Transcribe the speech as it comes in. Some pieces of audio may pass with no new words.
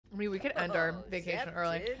mean, we could end our vacation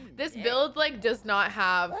early. This build like does not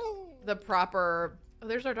have the proper. Oh,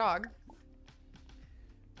 there's our dog.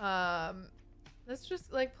 Let's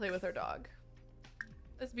just like play with our dog.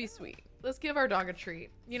 Let's be sweet. Let's give our dog a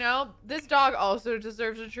treat. You know, this dog also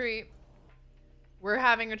deserves a treat. We're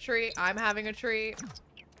having a treat. I'm having a treat.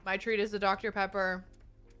 My treat is a Dr. Pepper.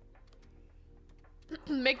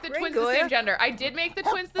 Make the twins the same gender. I did make the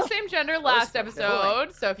twins the same gender last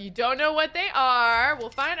episode. So if you don't know what they are,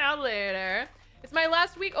 we'll find out later. It's my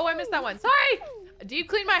last week. Oh, I missed that one. Sorry. Deep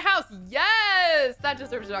clean my house. Yes. That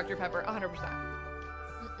deserves a Dr. Pepper. 100%.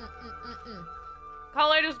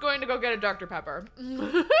 Colette is going to go get a Dr. Pepper.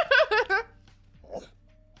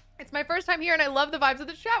 It's my first time here and I love the vibes of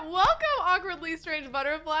the chat. Welcome, Awkwardly Strange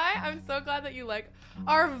Butterfly. I'm so glad that you like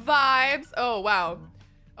our vibes. Oh, wow.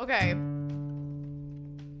 Okay.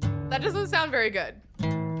 That doesn't sound very good,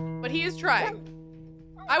 but he is trying.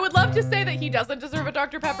 I would love to say that he doesn't deserve a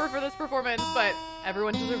Dr. Pepper for this performance, but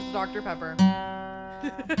everyone deserves a Dr. Pepper.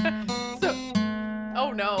 So,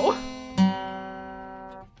 oh no.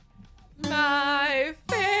 My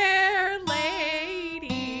fair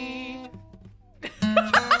lady.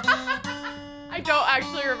 I don't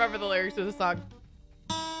actually remember the lyrics to the song.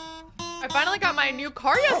 I finally got my new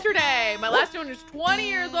car yesterday. My last one was 20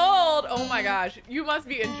 years old. Oh my gosh. You must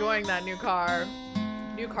be enjoying that new car.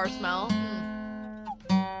 New car smell.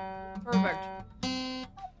 Perfect.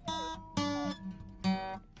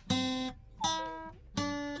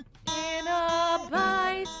 In a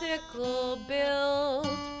bicycle built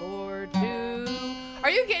for two.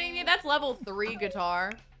 Are you kidding me? That's level 3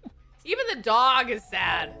 guitar. Even the dog is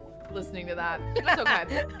sad listening to that. It's okay.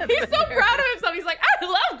 He's so proud of himself. He's like, I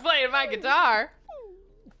love playing my guitar.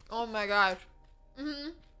 Oh my gosh.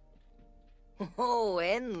 Oh,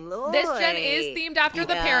 and Lord. This gen is themed after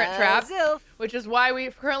the Parent Trap, which is why we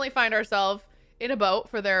currently find ourselves in a boat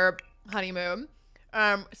for their honeymoon.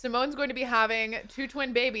 Simone's going to be having 2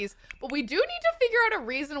 twin babies, but we do need to figure out a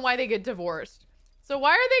reason why they get divorced. So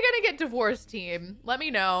why are they going to get divorced, team? Let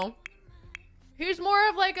me know. He's more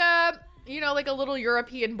of like a, you know, like a little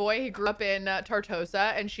European boy. He grew up in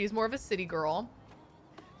Tartosa, and she's more of a city girl.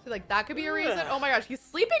 So like that could be a reason. Oh my gosh, he's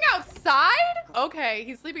sleeping outside? Okay,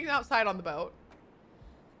 he's sleeping outside on the boat.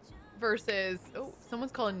 Versus, oh,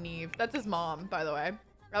 someone's calling Neve. That's his mom, by the way.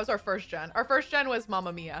 That was our first gen. Our first gen was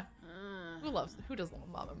Mamma Mia. Who does love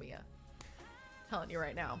Mamma Mia? I'm telling you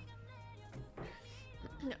right now.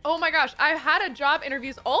 Oh my gosh, I've had a job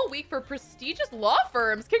interviews all week for prestigious law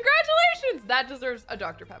firms. Congratulations! That deserves a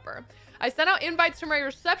Dr. Pepper. I sent out invites to my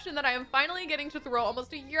reception that I am finally getting to throw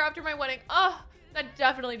almost a year after my wedding. Oh, that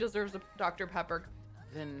definitely deserves a Dr. Pepper.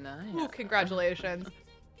 Ooh, congratulations.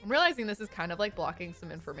 I'm realizing this is kind of like blocking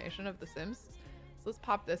some information of The Sims. So let's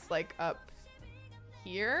pop this like up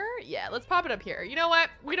here. Yeah, let's pop it up here. You know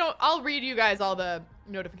what? I'll read you guys all the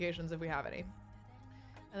notifications if we have any.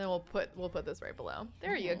 And then we'll put this right below.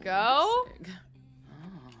 There you go.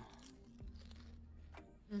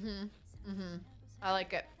 I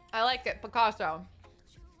like it. I like it. Picasso.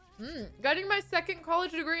 Getting my 2nd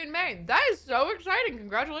college degree in May. That is so exciting.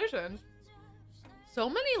 Congratulations. So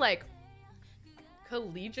many like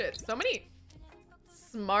collegiate, so many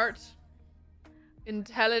smart,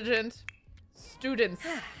 intelligent students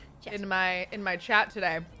in my chat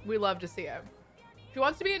today. We love to see it. She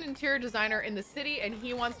wants to be an interior designer in the city, and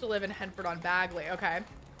he wants to live in Henford-on-Bagley. Okay.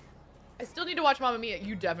 I still need to watch Mamma Mia.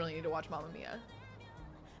 You definitely need to watch Mamma Mia.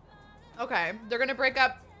 Okay. They're going to break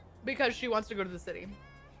up because she wants to go to the city.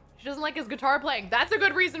 She doesn't like his guitar playing. That's a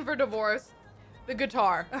good reason for divorce. The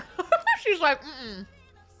guitar. She's like,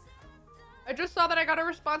 I just saw that I got a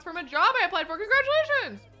response from a job I applied for.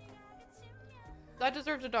 Congratulations. That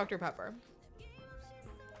deserves a Dr. Pepper.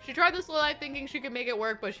 She tried this little life thinking she could make it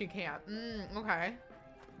work, but she can't. Okay.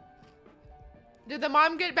 Did the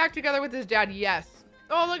mom get back together with his dad? Yes.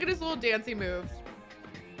 Oh, look at his little dancey moves.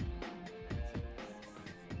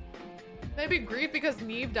 Maybe grief because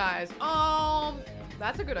Neve dies. Oh,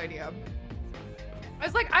 that's a good idea. I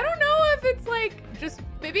was like, I don't know if it's like, just,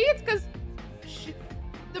 maybe it's because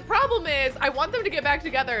the problem is I want them to get back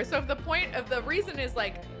together. So if the reason is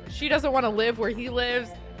like, she doesn't want to live where he lives,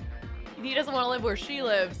 he doesn't want to live where she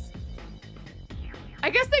lives.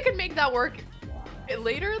 I guess they could make that work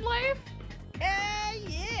later in life.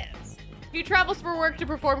 Yes. He travels for work to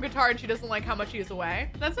perform guitar, and she doesn't like how much he is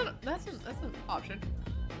away. That's an option.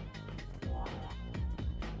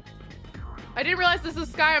 I didn't realize this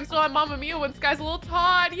is Sky. I'm still on Mamma Mia when Sky's a little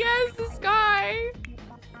Todd. Yes, this Sky.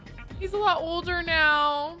 He's a lot older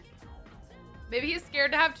now. Maybe he's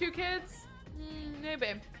scared to have 2 kids. Maybe.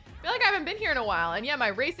 I feel like I haven't been here in a while. And yeah, my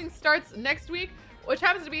racing starts next week. which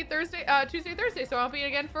happens to be Tuesday, Thursday, so I won't be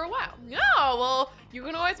again for a while. No, well, you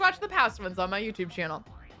can always watch the past ones on my YouTube channel.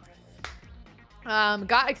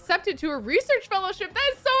 Got accepted to a research fellowship. That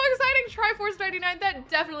is so exciting. Triforce 99. That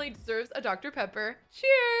definitely deserves a Dr. Pepper.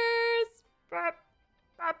 Cheers. Bop,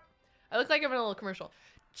 bop. I look like I'm in a little commercial.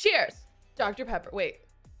 Cheers, Dr. Pepper. Wait.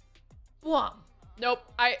 Blum. Nope.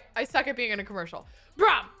 I suck at being in a commercial.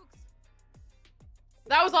 Brum.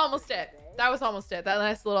 That was almost it. That was almost it. That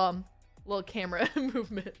nice little camera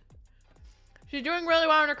movement. She's doing really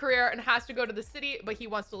well in her career and has to go to the city, but he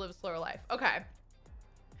wants to live a slower life. Okay.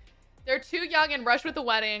 They're too young and rushed with the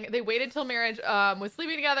wedding. They waited till marriage was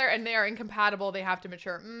sleeping together and they are incompatible. They have to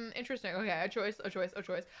mature. Interesting. Okay, a choice.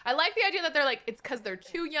 I like the idea that they're like, it's because they're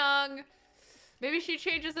too young. Maybe she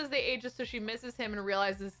changes as they age just so she misses him and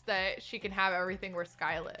realizes that she can have everything where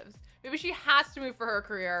Sky lives. Maybe she has to move for her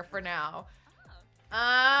career for now.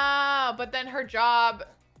 But then her job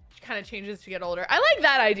kind of changes to get older. I like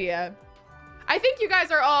that idea. I think you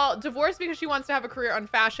guys are all divorced because she wants to have a career on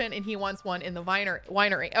fashion and he wants one in the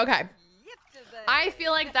winery. Okay. I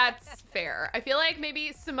feel like that's fair. I feel like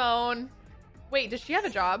maybe Simone... Wait, does she have a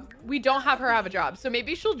job? We don't have her have a job. So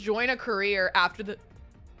maybe she'll join a career after the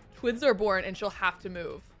twins are born and she'll have to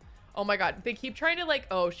move. Oh my God. They keep trying to like...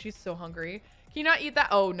 Oh, she's so hungry. Can you not eat that?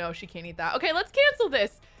 Oh no, she can't eat that. Okay, let's cancel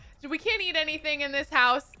this. So we can't eat anything in this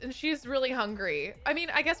house and she's really hungry. I mean,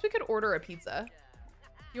 I guess we could order a pizza.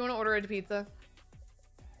 You want to order a pizza?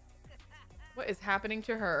 What is happening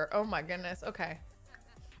to her? Oh my goodness. Okay.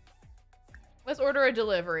 Let's order a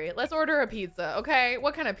delivery. Let's order a pizza. Okay.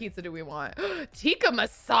 What kind of pizza do we want? Tikka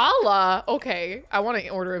masala. Okay. I want to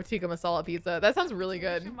order a tikka masala pizza. That sounds really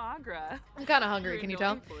good. I'm kind of hungry. Can you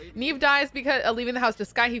tell? Neve dies because leaving the house to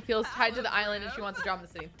Sky. He feels tied to the island and she wants a job in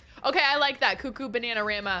the city. Okay. I like that. Cuckoo Banana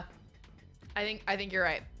Rama. I think you're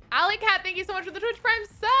right. Alley Cat, thank you so much for the Twitch Prime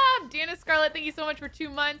sub. Dana Scarlett, thank you so much for 2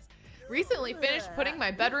 months. Recently finished putting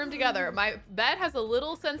my bedroom together. My bed has a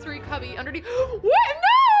little sensory cubby underneath. What?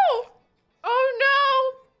 No!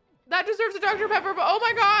 Oh no! That deserves a Dr. Pepper, but oh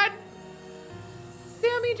my God.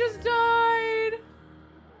 Sammy just died.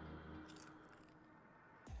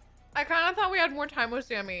 I kind of thought we had more time with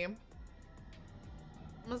Sammy.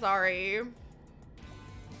 I'm sorry.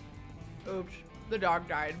 Oops, the dog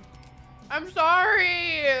died. I'm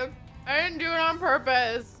sorry. I didn't do it on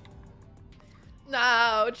purpose.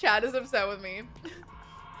 No, Chad is upset with me.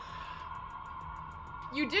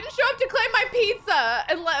 You didn't show up to claim my pizza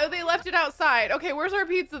and they left it outside. Okay, where's our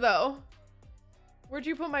pizza though? Where'd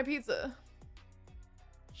you put my pizza?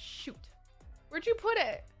 Shoot. Where'd you put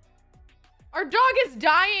it? Our dog is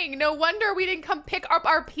dying. No wonder we didn't come pick up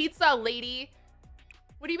our pizza, lady.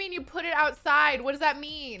 What do you mean you put it outside? What does that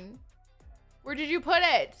mean? Where did you put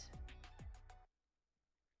it?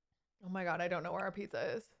 Oh my God, I don't know where our pizza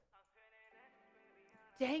is.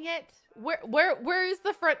 Dang it. Where is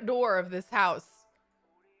the front door of this house?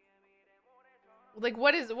 Like,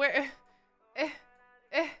 what is, where?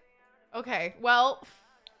 Okay, well,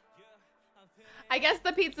 I guess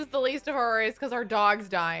the pizza's the least of our worries because our dog's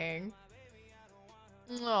dying.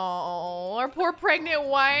 Oh, our poor pregnant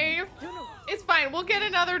wife. It's fine. We'll get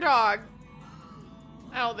another dog.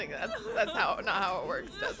 I don't think that's not how it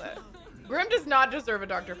works, does it? Grim does not deserve a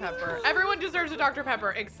Dr. Pepper. Everyone deserves a Dr.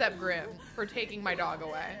 Pepper except Grim for taking my dog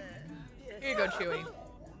away. Here you go, Chewy.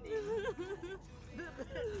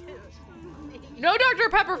 No Dr.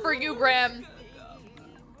 Pepper for you, Grim.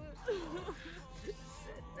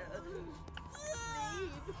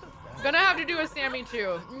 Gonna have to do a Sammy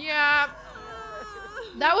too. Yeah.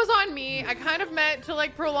 That was on me. I kind of meant to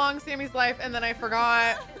like prolong Sammy's life and then I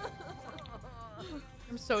forgot.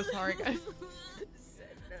 I'm so sorry, guys.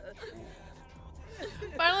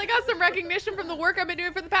 Finally got some recognition from the work I've been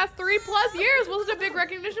doing for the past 3+ years. Wasn't a big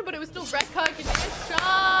recognition, but it was still recognition.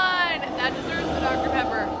 That deserves the Dr.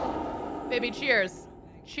 Pepper. Baby, cheers.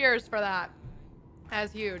 Cheers for that.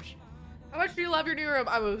 That's huge. How much do you love your new room?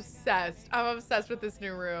 I'm obsessed. I'm obsessed with this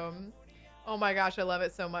new room. Oh my gosh, I love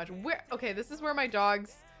it so much. Okay, this is where my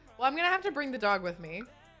dogs... Well, I'm gonna have to bring the dog with me.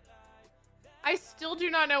 I still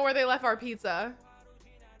do not know where they left our pizza.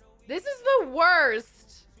 This is the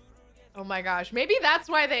worst. Oh my gosh. Maybe that's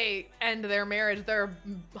why they end their marriage. Their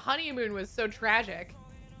honeymoon was so tragic.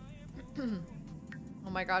 Oh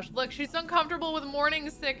my gosh. Look, she's uncomfortable with morning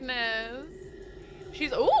sickness.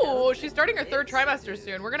 She's starting her 3rd trimester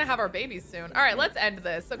soon. We're gonna have our babies soon. All right, let's end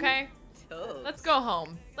this, okay? Let's go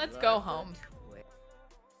home. Let's go home.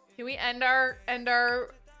 Can we end our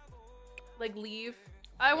like leave?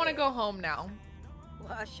 I want to go home now.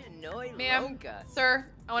 Ma'am, sir,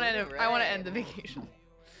 I want to end the vacation.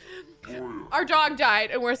 Our dog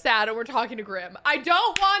died and we're sad and we're talking to Grim. I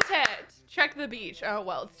don't want it. check the beach. Oh,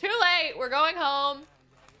 well, it's too late. We're going home.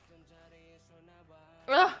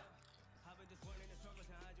 Ugh.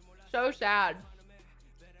 So sad.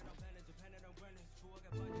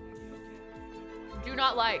 Do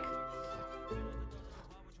not like.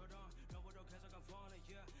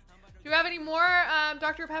 Do you have any more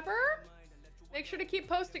Dr. Pepper? Make sure to keep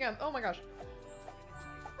posting them. Oh my gosh.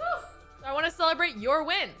 Whew. I want to celebrate your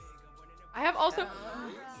wins. I have also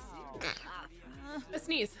a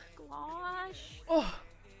sneeze. Gosh. Oh.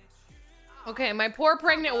 Okay, my poor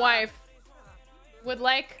pregnant wife would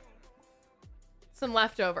like some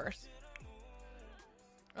leftovers.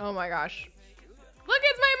 Oh my gosh. Look,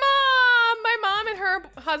 it's my mom! My mom and her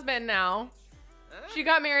husband now. She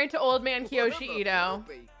got married to old man Kiyoshi Ito.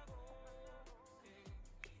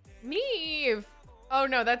 Neve! Oh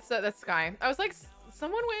no, that's Sky. I was like,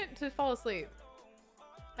 someone went to fall asleep.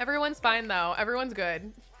 Everyone's fine though. Everyone's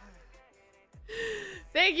good.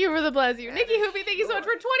 Thank you for the bless you. Nikki Hoopy, thank you so much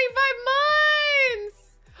for 25 months!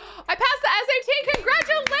 I passed the SAT,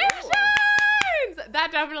 congratulations!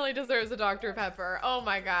 That definitely deserves a Dr. Pepper. Oh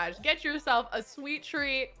my gosh. Get yourself a sweet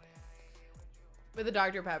treat with a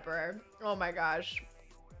Dr. Pepper. Oh my gosh.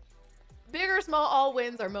 Big or small, all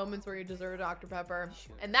wins are moments where you deserve a Dr. Pepper.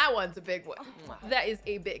 And that one's a big win. That is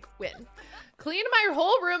a big win. Cleaned my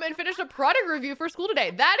whole room and finished a product review for school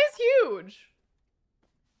today. That is huge.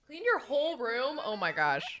 Clean your whole room? Oh my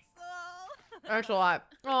gosh. That's a lot.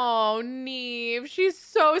 Oh, Neve. She's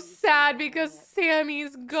so sad because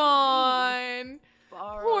Sammy's gone.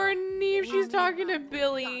 Poor Neve. She's talking to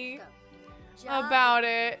Billy about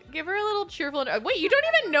it. Give her a little cheerful... Wait, you don't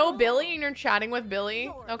even know Billy and you're chatting with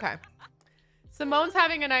Billy? Okay. Simone's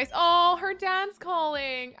having a nice... Oh, her dad's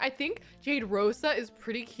calling. I think Jade Rosa is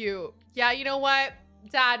pretty cute. Yeah, you know what?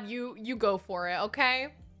 Dad, you go for it, okay?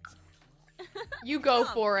 You go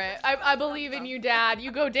for it. I believe in you, Dad.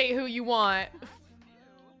 You go date who you want.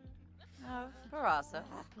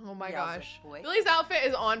 Oh my gosh. Billy's outfit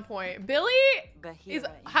is on point. Billy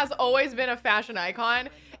has always been a fashion icon.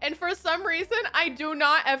 And for some reason, I do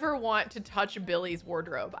not ever want to touch Billy's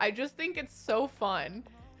wardrobe. I just think it's so fun.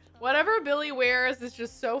 Whatever Billy wears is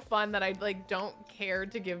just so fun that I like don't care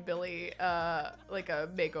to give Billy like a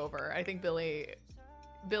makeover. I think Billy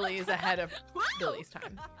is ahead of Billy's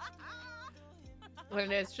time.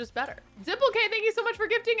 And it's just better. Dimple K, thank you so much for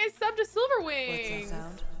gifting a sub to Silver Wings. What's that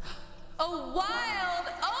sound? A wild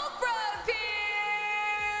Oprah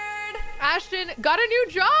appeared! Ashton got a new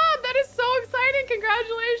job. That is so exciting.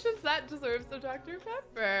 Congratulations. That deserves some Dr.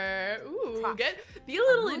 Pepper. Ooh, be a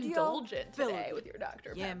little indulgent today with your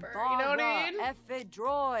Dr. Pepper. You know what I mean?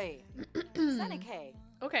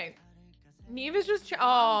 Okay. Neve is just...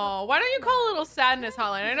 Oh, why don't you call a little sadness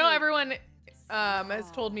hotline? I know everyone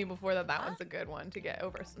has told me before that that one's a good one to get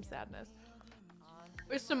over some sadness.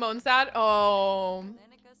 Is Simone sad? Oh,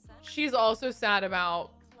 she's also sad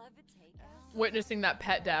about witnessing that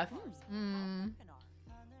pet death.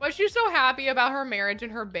 But she's so happy about her marriage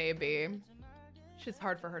and her baby. It's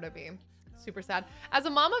hard for her to be super sad. As a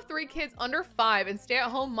mom of 3 kids under 5 and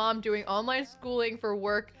stay-at-home mom doing online schooling for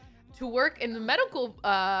work in the medical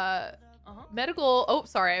oh,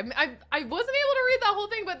 sorry. I wasn't able to read that whole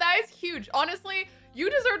thing, but that is huge. Honestly, you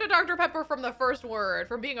deserved a Dr. Pepper from the first word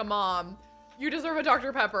for being a mom. You deserve a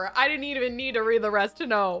Dr. Pepper. I didn't even need to read the rest to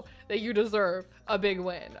know that you deserve a big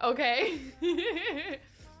win, okay?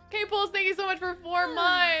 K-Pulse, thank you so much for 4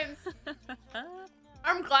 months.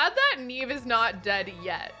 I'm glad that Neve is not dead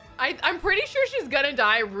yet. I'm pretty sure she's gonna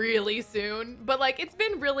die really soon, but like it's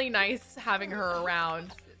been really nice having her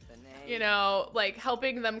around. You know, like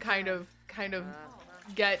helping them kind of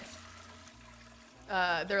get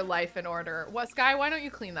their life in order. What, Sky? Why don't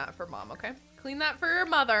you clean that for mom, okay? Clean that for your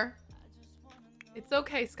mother. It's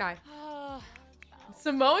okay, Sky.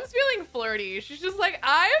 Simone's feeling flirty. She's just like,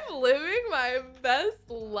 I'm living my best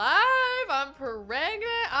life. I'm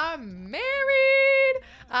pregnant. I'm married.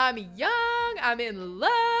 I'm young. I'm in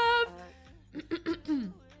love.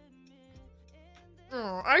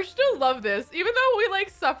 Oh, I still love this. Even though we like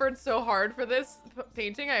suffered so hard for this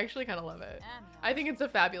painting, I actually kind of love it. I think it's a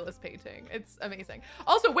fabulous painting. It's amazing.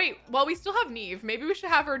 Also, wait, while we still have Neve, maybe we should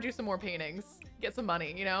have her do some more paintings. Get some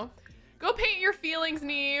money, you know? Go paint your feelings,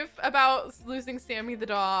 Neve, about losing Sammy the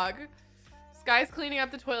dog. Sky's cleaning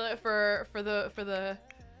up the toilet for the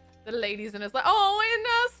ladies in his life. Oh, and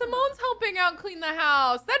Simone's helping out clean the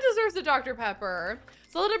house. That deserves a Dr. Pepper.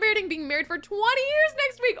 Celebrating being married for 20 years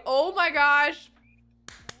next week. Oh my gosh.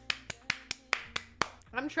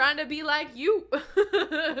 I'm trying to be like you.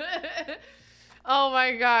 Oh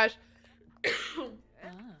my gosh.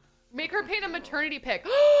 Make her paint a maternity pic.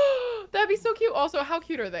 That'd be so cute. Also, how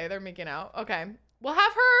cute are they? They're making out. Okay. We'll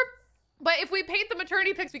have her But if we paint the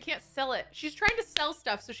maternity pics, we can't sell it. She's trying to sell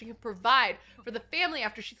stuff so she can provide for the family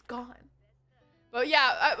after she's gone. But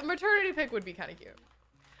yeah, a maternity pic would be kind of cute.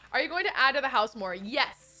 Are you going to add to the house more?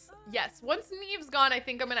 Yes. Yes. Once Neve's gone, I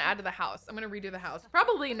think I'm going to add to the house. I'm going to redo the house.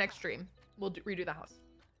 Probably next stream. We'll redo the house.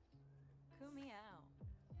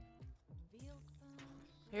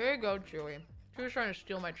 Here you go, Chewy. She was trying to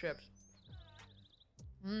steal my chips.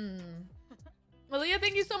 Malia,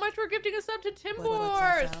 thank you so much for gifting a sub to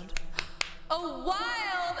Timbors. A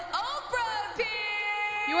wild Oprah appeared!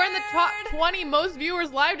 You are in the top 20 most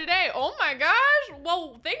viewers live today. Oh my gosh.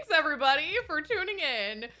 Well, thanks everybody for tuning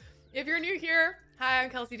in. If you're new here, hi, I'm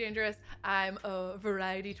Kelsey Dangerous. I'm a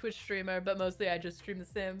variety Twitch streamer, but mostly I just stream The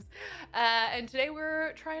Sims. And today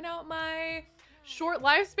we're trying out my short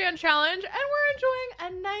lifespan challenge, and we're enjoying a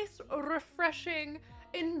nice, refreshing,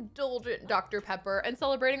 indulgent Dr. Pepper and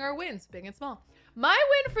celebrating our wins, big and small. My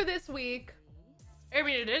win for this week, I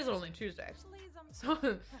mean, it is only Tuesday,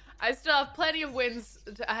 so I still have plenty of wins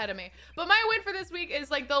ahead of me. But my win for this week is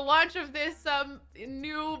like the launch of this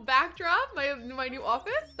new backdrop, my new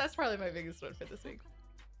office. That's probably my biggest win for this week.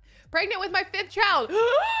 Pregnant with my 5th child.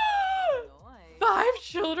 5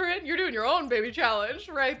 children. You're doing your own baby challenge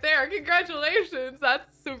right there. Congratulations.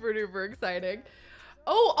 That's super duper exciting.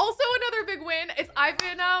 Oh, also another big win is I've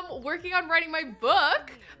been working on writing my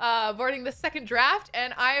book, writing the 2nd draft,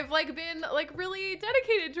 and I've been really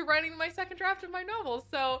dedicated to writing my 2nd draft of my novel.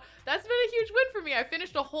 So that's been a huge win for me. I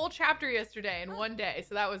finished a whole chapter yesterday in one day,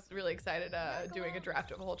 so that was really excited doing a draft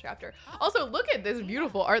of a whole chapter. Also, look at this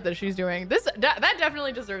beautiful art that she's doing. That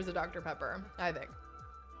definitely deserves a Dr. Pepper, I think.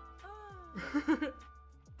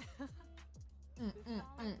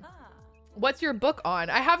 What's your book on?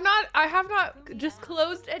 I have not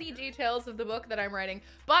disclosed any details of the book that I'm writing,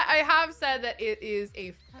 but I have said that it is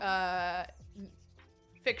a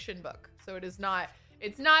fiction book. So it's not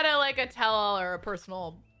a tell-all or a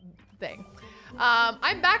personal thing.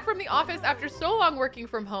 I'm back from the office after so long working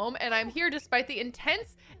from home, and I'm here despite the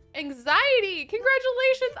intense anxiety.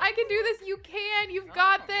 Congratulations, I can do this. You can. You've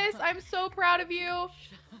got this. I'm so proud of you.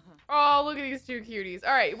 Oh, look at these 2 cuties.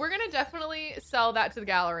 All right, we're gonna definitely sell that to the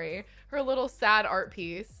gallery. Her little sad art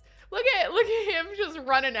piece. Look at him just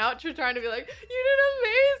running out, trying to be like, you did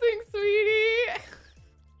amazing, sweetie.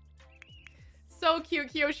 So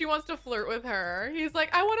cute, She wants to flirt with her. He's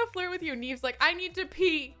like, I want to flirt with you. Neve's like, I need to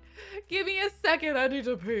pee. Give me a second, I need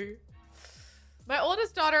to pee. My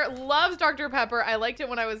oldest daughter loves Dr. Pepper. I liked it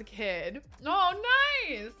when I was a kid. Oh,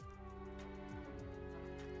 nice.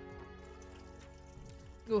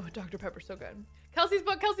 Ooh, Dr. Pepper's so good. Kelsey's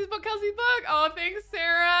book. Oh, thanks,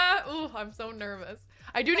 Sarah. Ooh, I'm so nervous.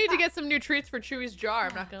 I do need to get some new treats for Chewy's jar.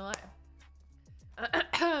 I'm not gonna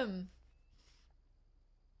lie.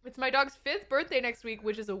 It's my dog's 5th birthday next week,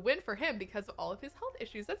 which is a win for him because of all of his health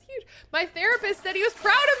issues. That's huge. My therapist said he was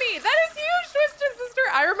proud of me. That is huge, Twisted Sister.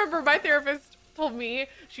 I remember my therapist told me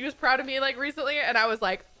she was proud of me recently, and I was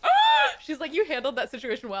like, ah! She's like, you handled that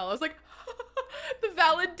situation well. I was like, the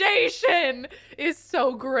validation is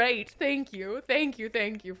so great. Thank you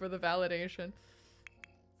for the validation.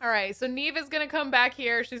 All right, so Neve is gonna come back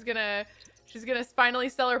here. She's gonna finally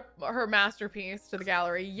sell her masterpiece to the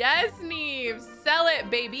gallery. Yes, Neve, sell it,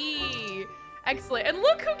 baby. Excellent. And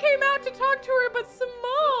look who came out to talk to her but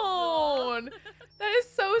Simone. That is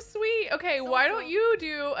so sweet. Okay, why don't you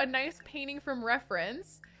do a nice painting from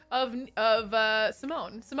reference of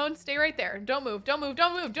Simone. Simone, stay right there. Don't move,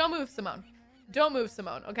 Simone. Don't move,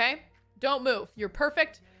 Simone, okay? Don't move. You're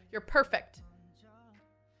perfect. You're perfect.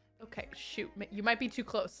 Okay, shoot. You might be too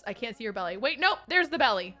close. I can't see your belly. Wait, nope. There's the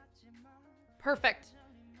belly. Perfect.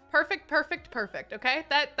 Perfect. Okay?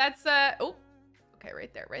 That's oh. Okay,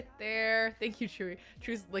 right there. Thank you, Chewy.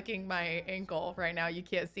 Chewy's licking my ankle right now. You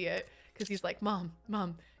can't see it because he's like, Mom,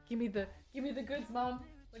 give me the goods, Mom.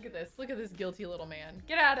 Look at this guilty little man.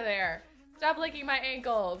 Get out of there. Stop licking my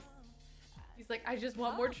ankles. He's like, I just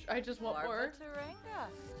want more.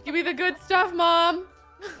 Give me the good stuff, Mom.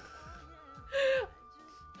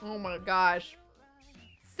 Oh my gosh.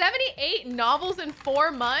 78 novels in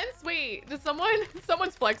 4 months? Wait,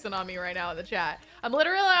 someone's flexing on me right now in the chat. I'm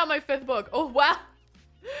literally on my 5th book. Oh, wow.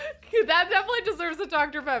 That definitely deserves a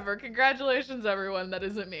Dr. Pepper. Congratulations, everyone. That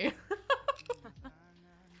isn't me.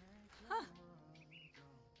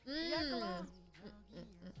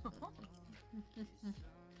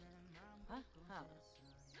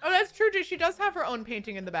 Oh, that's true, Jay. She does have her own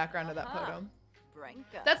painting in the background of that photo.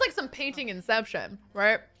 That's like some painting inception,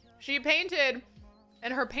 right? She painted,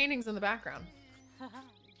 and her painting's in the background.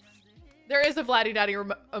 There is a Vladdy Daddy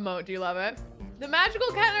emote. Do you love it? The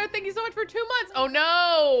Magical Cat, thank you so much for 2 months. Oh,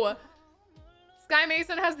 no. Sky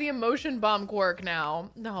Mason has the emotion bomb quirk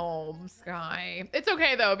now. No, Sky. It's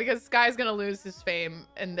okay though, because Sky's gonna lose his fame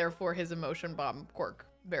and therefore his emotion bomb quirk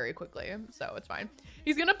very quickly. So it's fine.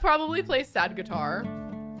 He's gonna probably play sad guitar.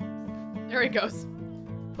 There he goes.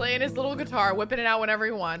 Playing his little guitar, whipping it out whenever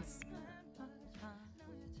he wants.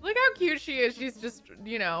 Look how cute she is. She's just,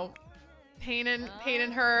 you know, painting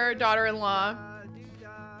her daughter-in-law.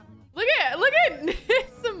 Look at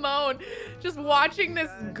Simone just watching this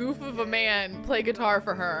goof of a man play guitar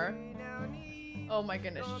for her. Oh my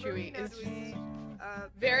goodness, Chewy is just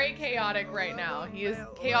very chaotic right now. He is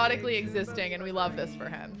chaotically existing and we love this for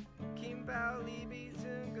him.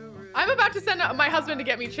 I'm about to send my husband to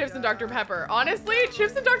get me chips and Dr. Pepper. Honestly,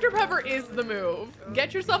 chips and Dr. Pepper is the move.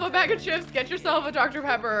 Get yourself a bag of chips, get yourself a Dr.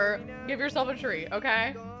 Pepper, give yourself a treat,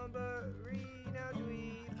 okay?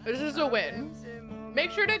 This is a win.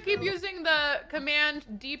 Make sure to keep using the command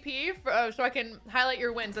DP so I can highlight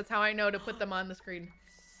your wins. That's how I know to put them on the screen.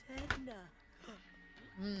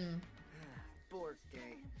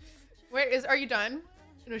 Wait, are you done?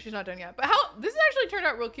 No, she's not done yet. But this actually turned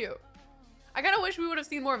out real cute. I kind of wish we would have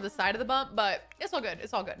seen more of the side of the bump, but it's all good.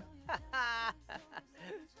 It's all good.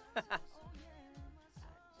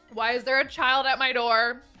 Why is there a child at my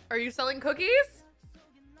door? Are you selling cookies?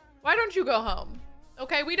 Why don't you go home?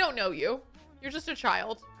 Okay, we don't know you. You're just a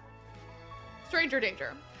child. Stranger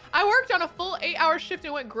danger. I worked on a full 8-hour shift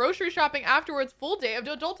and went grocery shopping afterwards. Full day of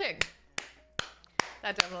adulting.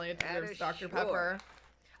 That definitely deserves Dr. Pepper.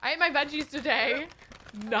 I ate my veggies today.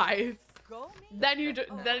 Nice. Then you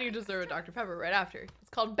deserve a Dr. Pepper right after.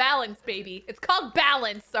 It's called balance, baby. It's called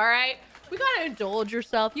balance, all right? We gotta indulge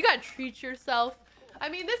yourself. You gotta treat yourself. I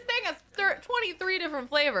mean, this thing has 23 different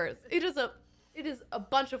flavors. It is a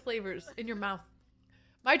bunch of flavors in your mouth.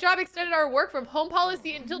 My job extended our work from home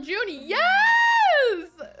policy until June. Yes!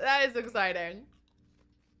 That is exciting.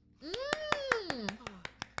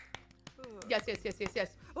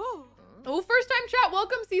 Yes. Oh, first time chat.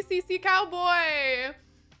 Welcome, CCC Cowboy.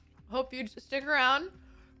 Hope you stick around.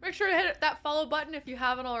 Make sure to hit that follow button if you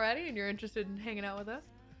haven't already and you're interested in hanging out with us.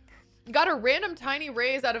 Got a random tiny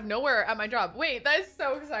raise out of nowhere at my job. Wait, that is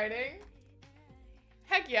so exciting.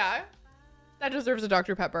 Heck yeah. That deserves a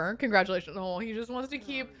Dr. Pepper. Congratulations. Oh, he just wants to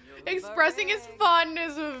keep expressing his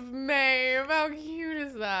fondness of Maeve. How cute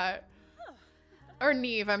is that? Or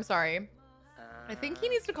Neve, I'm sorry. I think he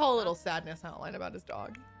needs to call a little sadness hotline about his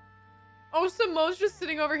dog. Oh, Simone's just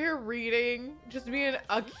sitting over here reading, just being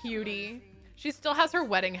a cutie. She still has her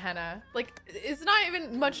wedding henna. Like, it's not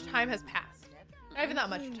even much time has passed. Not even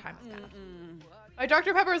that much time has passed. My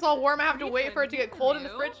Dr. Pepper is all warm. I have to wait for it to get cold in the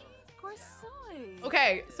fridge.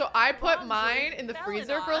 Okay, so I put mine in the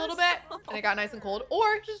freezer for a little bit, and it got nice and cold.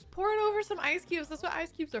 Or just pour it over some ice cubes. That's what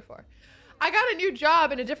ice cubes are for. I got a new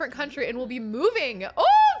job in a different country and will be moving.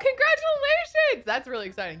 Oh, congratulations! That's really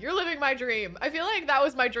exciting. You're living my dream. I feel like that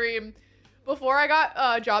was my dream. Before I got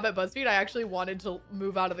a job at BuzzFeed, I actually wanted to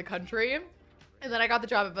move out of the country. And then I got the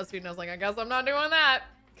job at BuzzFeed and I was like, I guess I'm not doing that.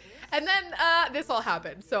 And then this all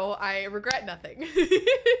happened. So I regret nothing.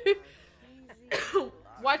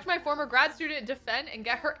 Watch my former grad student defend and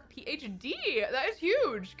get her PhD. That is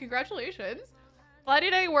huge. Congratulations.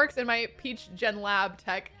 Friday Day works in my Peach Gen Lab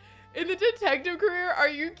tech. In the detective career, are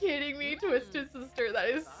you kidding me? Twisted Sister. That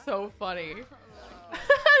is so funny.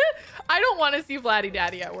 I don't want to see Vladdy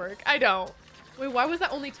Daddy at work. I don't. Wait, why was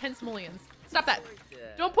that only 10 simoleons? Stop that.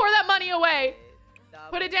 Don't pour that money away.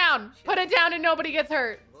 Put it down. Put it down and nobody gets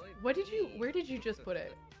hurt. Where did you just put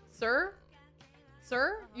it? Sir?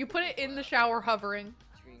 Sir? You put it in the shower hovering.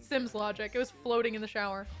 Sims logic. It was floating in the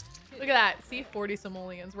shower. Look at that. See? 40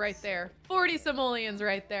 simoleons right there. 40 simoleons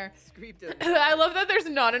right there. I love that there's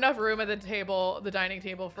not enough room at the table, the dining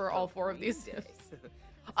table, for all 4 of these Sims.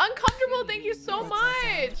 Uncomfortable, thank you so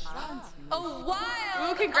much. Oh, wow.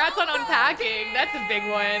 Ooh, congrats on unpacking. That's a big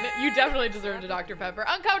one. You definitely deserved a Dr. Pepper.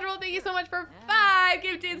 Uncomfortable, thank you so much for 5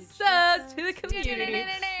 gifted subs to the community.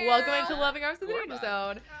 Welcome into Loving Arms of the Danger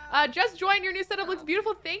Zone. Just joined. Your new setup looks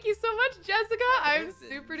beautiful. Thank you so much, Jessica. I'm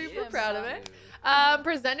super duper proud of it.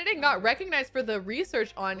 Presented and got recognized for the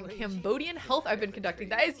research on Cambodian health I've been conducting.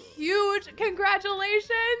 That is huge.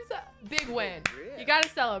 Congratulations. Big win. You gotta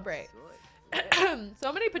celebrate.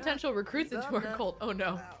 So many potential recruits into our cult. Oh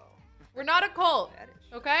no. We're not a cult,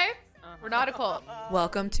 okay? We're not a cult.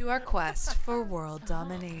 Welcome to our quest for world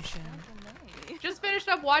domination. Just finished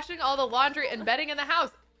up watching all the laundry and bedding in the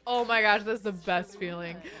house. Oh my gosh, that's the best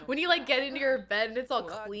feeling. When you like get into your bed and it's all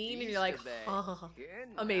clean and you're like, oh,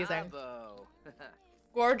 amazing.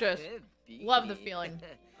 Gorgeous. Love the feeling.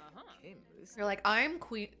 You're like, I'm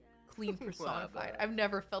clean personified. I've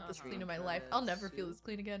never felt this clean in my life. I'll never feel this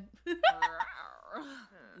clean again.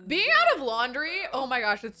 Being out of laundry, oh my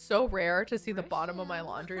gosh, it's so rare to see the bottom of my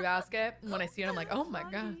laundry basket. When I see it, I'm like, oh my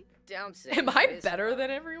god. Am I better than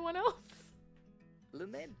everyone else?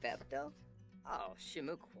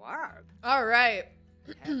 All right.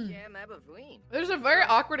 There's a very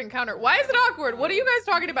awkward encounter. Why is it awkward? What are you guys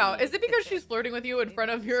talking about? Is it because she's flirting with you in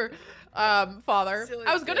front of your father?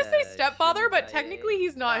 I was gonna say stepfather, but technically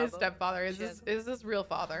he's not his stepfather. Is this real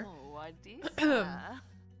father?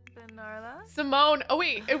 Simone. Oh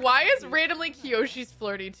wait, and why is randomly Kiyoshi's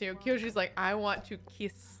flirty too? Kiyoshi's like, I want to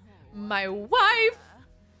kiss my wife.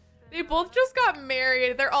 They both just got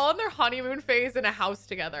married. They're all in their honeymoon phase in a house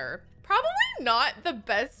together. Probably not the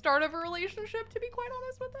best start of a relationship, to be quite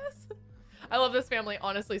honest with this. I love this family,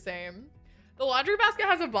 honestly, same. The laundry basket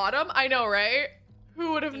has a bottom. I know, right?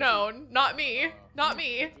 Who would have known? Not me. Not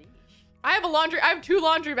me. I have 2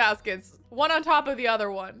 laundry baskets. One on top of the other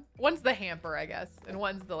one. One's the hamper, I guess. And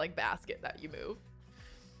one's the like basket that you move.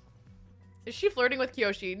 Is she flirting with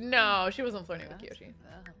Kiyoshi? No, she wasn't flirting with Kiyoshi.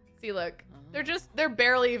 See, look. They're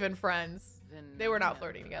barely even friends. They were not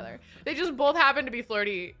flirting together. They just both happened to be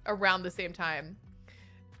flirty around the same time.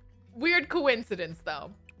 Weird coincidence,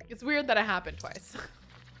 though. It's weird that it happened twice.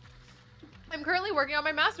 I'm currently working on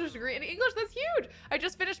my master's degree in English. That's huge. I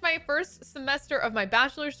just finished my first semester of my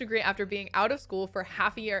bachelor's degree after being out of school for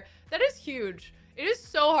half a year. That is huge. It is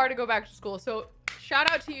so hard to go back to school. So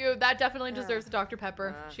shout out to you. That definitely deserves a Dr.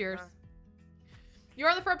 Pepper. Cheers. You're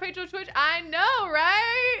on the front page of Twitch. I know,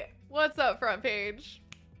 right? What's up, front page?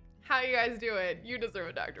 How you guys doing? You deserve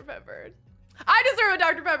a Dr. Pepper. I deserve a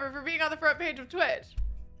Dr. Pepper for being on the front page of Twitch.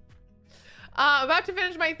 About to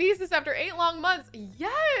finish my thesis after 8 long months.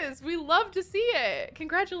 Yes, we love to see it.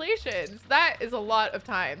 Congratulations. That is a lot of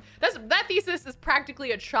time. That thesis is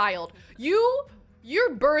practically a child.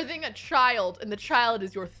 You're birthing a child, and the child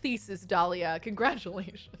is your thesis, Dahlia.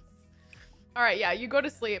 Congratulations. All right, yeah, you go to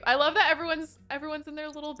sleep. I love that everyone's in their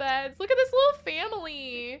little beds. Look at this little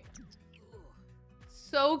family.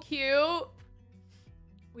 So cute.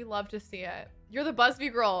 We love to see it. You're the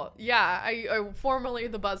BuzzFeed girl. Yeah, I formerly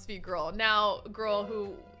the BuzzFeed girl. Now a girl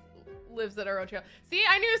who lives at her own channel. See,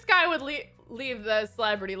 I knew Sky would leave the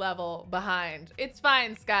celebrity level behind. It's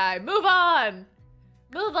fine, Sky. Move on.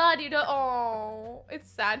 Move on, you know. Oh, it's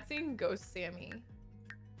sad seeing Ghost Sammy.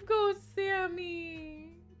 Ghost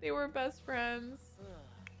Sammy. They were best friends.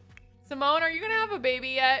 Simone, are you gonna have a baby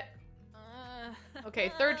yet?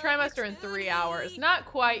 Okay, 3rd trimester in 3 hours. Not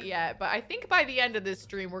quite yet, but I think by the end of this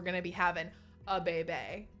stream, we're gonna be having a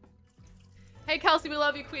baby. Hey, Kelsey, we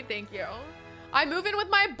love you, Queen. Thank you. I'm moving with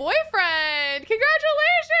my boyfriend.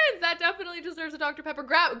 Congratulations! That definitely deserves a Dr. Pepper.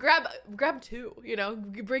 Grab 2, you know?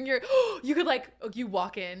 You bring your, you could like, you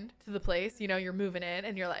walk in to the place, you know, you're moving in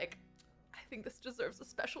and you're like, I think this deserves a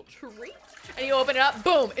special treat. And you open it up,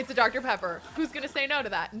 boom, it's a Dr. Pepper. Who's gonna say no to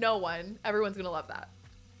that? No one. Everyone's gonna love that.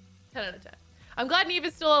 10 out of 10. I'm glad Neve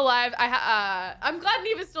is still alive. I'm glad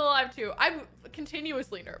Neve is still alive too. I'm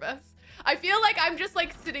continuously nervous. I feel like I'm just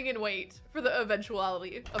like sitting in wait for the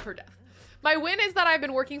eventuality of her death. My win is that I've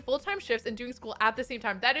been working full-time shifts and doing school at the same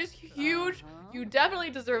time. That is huge. You definitely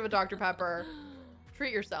deserve a Dr. Pepper.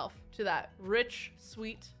 Treat yourself to that rich,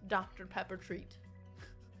 sweet Dr. Pepper treat.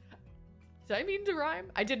 Did I mean to rhyme?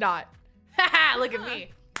 I did not. Haha, look at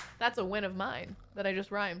me. That's a win of mine that I just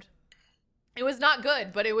rhymed. It was not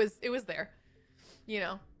good, but it was there. You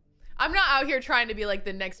know, I'm not out here trying to be like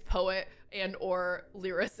the next poet and or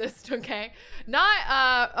lyricist, okay?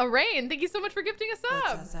 Not Rain. Thank you so much for gifting us up.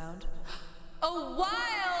 What's that sound? A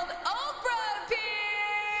wild Oprah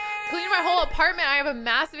appeared! Cleaning my whole apartment. I have a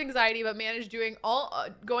massive anxiety about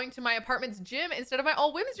going to my apartment's gym instead of my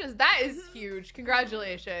all women's gyms. That is huge.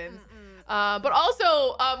 Congratulations. But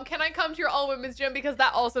also, can I come to your all women's gym? Because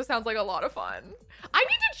that also sounds like a lot of fun. I need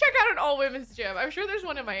to check out an all women's gym. I'm sure there's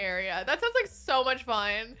one in my area. That sounds like so much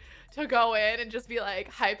fun to go in and just be like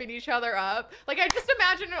hyping each other up. Like I just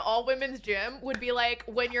imagine an all women's gym would be like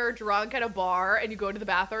when you're drunk at a bar and you go to the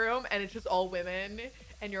bathroom and it's just all women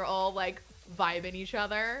and you're all like vibing each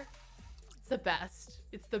other. It's the best.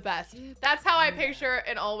 It's the best. That's how I picture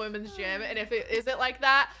an all women's gym. And if it isn't like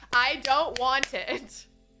that, I don't want it.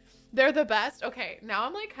 They're the best. Okay, now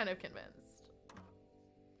I'm like kind of convinced.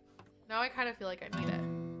 Now I kind of feel like I need it.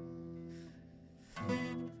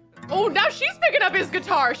 Oh, now she's picking up his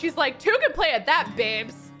guitar. She's like, 2 can play at that,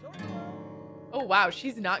 babes. Oh, wow,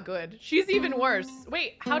 she's not good. She's even worse.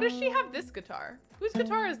 Wait, how does she have this guitar? Whose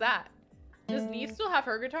guitar is that? Does Neve still have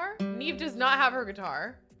her guitar? Neve does not have her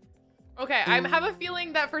guitar. Okay, I have a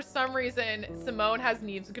feeling that for some reason, Simone has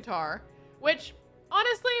Neve's guitar, which,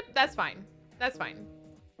 honestly, that's fine. That's fine.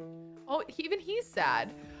 Oh, even he's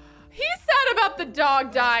sad. He's sad about the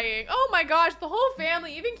dog dying. Oh my gosh, the whole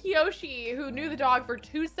family, even Kiyoshi, who knew the dog for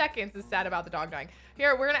 2 seconds, is sad about the dog dying.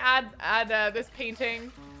 Here, we're gonna add this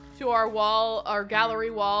painting to our wall, our gallery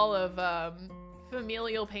wall of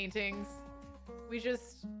familial paintings.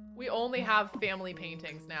 We only have family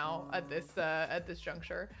paintings now at this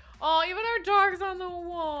juncture. Oh, even our dog's on the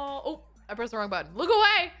wall. Oh, I pressed the wrong button. Look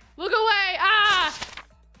away! Look away! Ah!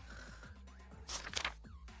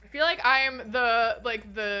 I feel like I am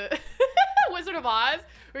the Wizard of Oz,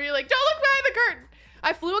 where you're like, don't look behind the curtain.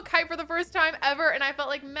 I flew a kite for the first time ever, and I felt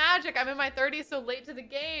like magic. I'm in my 30s, so late to the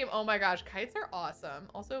game. Oh my gosh, kites are awesome.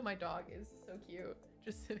 Also, my dog is so cute,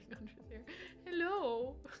 just sitting under there.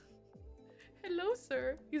 Hello. Hello,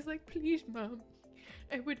 sir. He's like, please, mom.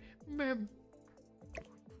 Ma'am.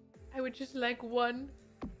 I would just like one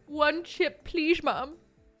chip, please, mom.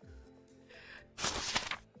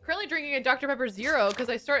 Currently drinking a Dr. Pepper Zero because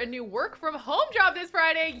I start a new work from home job this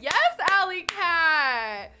Friday. Yes, Alley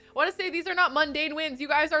Cat. I want to say these are not mundane wins. You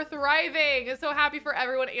guys are thriving. I'm so happy for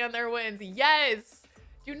everyone and their wins. Yes.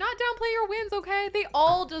 Do not downplay your wins, okay? They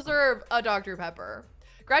all deserve a Dr. Pepper.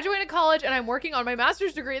 Graduated college and I'm working on my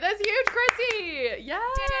master's degree. That's huge, Chrissy. Yes.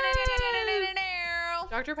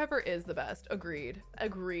 Dr. Pepper is the best. Agreed.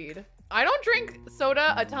 Agreed. I don't drink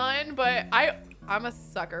soda a ton, but I'm a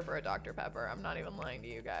sucker for a Dr. Pepper. I'm not even lying to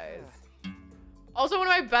you guys. Also, one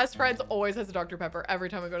of my best friends always has a Dr. Pepper every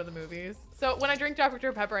time we go to the movies. So when I drink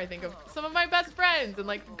Dr. Pepper, I think of some of my best friends and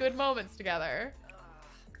like good moments together.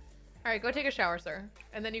 All right, go take a shower, sir.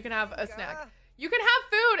 And then you can have a snack. You can have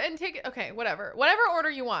food and take it. Okay, whatever. Whatever order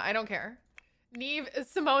you want. I don't care. Neve,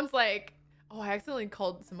 Simone's like, oh, I accidentally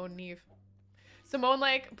called Simone Neve. Simone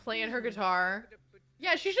like playing her guitar.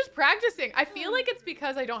 Yeah, she's just practicing. I feel like it's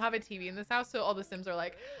because I don't have a TV in this house, so all the Sims are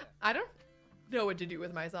like, I don't know what to do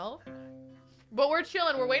with myself. But we're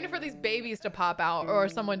chilling. We're waiting for these babies to pop out or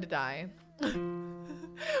someone to die.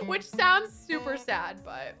 Which sounds super sad,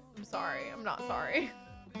 but I'm sorry. I'm not sorry.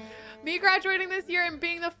 Me graduating this year and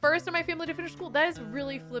being the first in my family to finish school, that is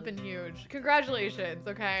really flippin' huge. Congratulations,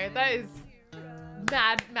 okay? That is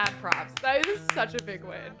mad props. That is such a big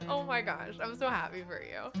win. Oh my gosh, I'm so happy for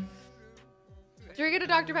you. Drinking a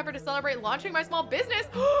Dr. Pepper to celebrate launching my small business.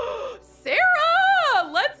 Sarah,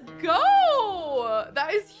 let's go.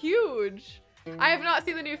 That is huge. I have not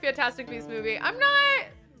seen the new Fantastic Beasts movie. I'm not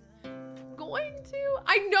going to.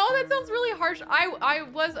 I know that sounds really harsh. I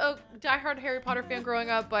was a diehard Harry Potter fan growing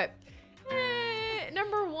up, but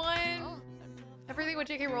number one, everything with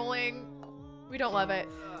J.K. Rowling, we don't love it.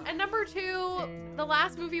 And number two, the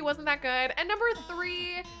last movie wasn't that good. And number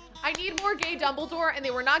three, I need more gay Dumbledore, and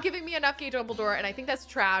they were not giving me enough gay Dumbledore, and I think that's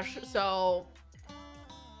trash, so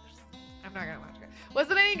I'm not gonna watch it. Was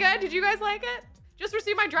it any good? Did you guys like it? Just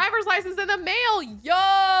received my driver's license in the mail.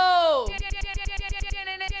 Yo!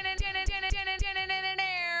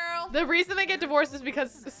 The reason they get divorced is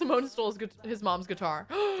because Simone stole his mom's guitar.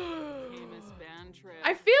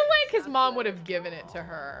 I feel like his mom would have given it to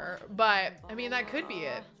her, but I mean, that could be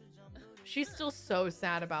it. She's still so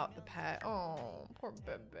sad about the pet. Oh, poor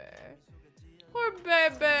baby. Poor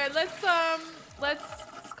baby. Let's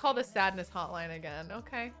call the sadness hotline again.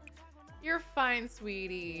 Okay. You're fine,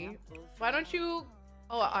 sweetie. Why don't you...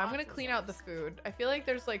 Oh, I'm gonna clean out the food. I feel like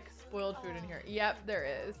there's like spoiled food in here. Yep, there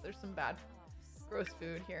is. There's some bad, gross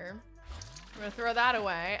food here. I'm gonna throw that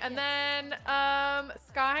away. And then,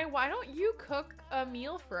 Sky, why don't you cook a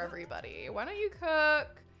meal for everybody? Why don't you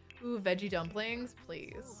cook, veggie dumplings,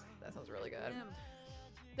 please? That sounds really good.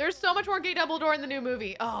 There's so much more gay Dumbledore in the new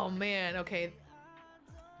movie. Oh man, okay.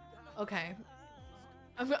 Okay.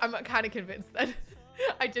 I'm kind of convinced that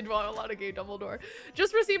I did want a lot of gay Dumbledore.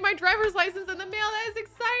 Just received my driver's license in the mail. That is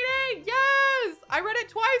exciting. Yes. I read it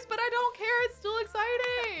twice, but I don't care. It's still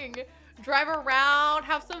exciting. Drive around,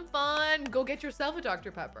 have some fun, go get yourself a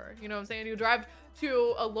Dr. Pepper. You know what I'm saying? You drive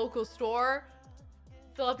to a local store,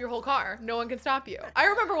 fill up your whole car. No one can stop you. I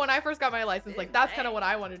remember when I first got my license, like that's kind of what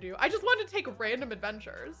I want to do. I just wanted to take random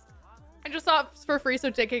adventures. I just saw it for free,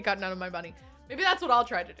 so JK got none of my money. Maybe that's what I'll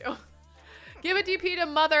try to do. Give a DP to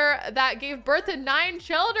mother that gave birth to 9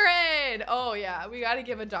 children. Oh yeah, we got to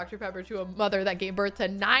give a Dr. Pepper to a mother that gave birth to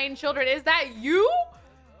 9 children. Is that you?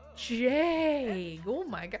 Jay. Oh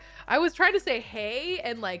my god. I was trying to say hey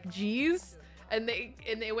and like geez, and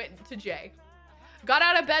they went to Jay. Got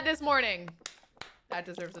out of bed this morning. That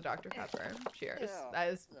deserves a Dr. Pepper. Cheers. That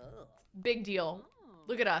is big deal.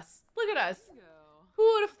 Look at us. Look at us. Who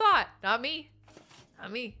would have thought? Not me.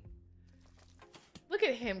 Not me. Look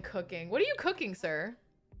at him cooking. What are you cooking, sir?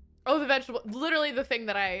 Oh, the vegetable. Literally the thing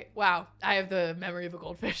that wow, I have the memory of a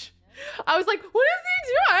goldfish. I was like, what is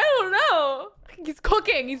he doing? I don't know. He's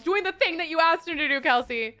cooking. He's doing the thing that you asked him to do,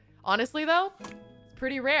 Kelsey. Honestly, though, it's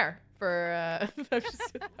pretty rare for, I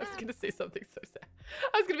was gonna say something so sad.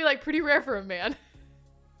 I was gonna be like, pretty rare for a man.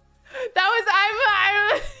 That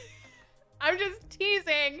was, I'm just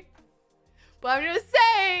teasing. But I'm just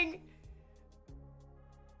saying,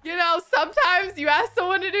 you know, sometimes you ask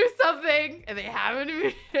someone to do something and they happen to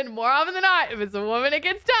be, and more often than not, if it's a woman, it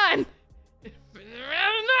gets done.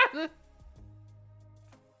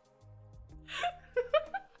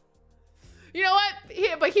 You know what?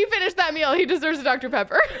 But he finished that meal. He deserves a Dr.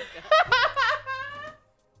 Pepper.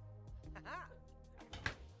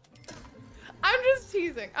 I'm just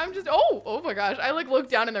teasing. I'm just, oh my gosh. I like look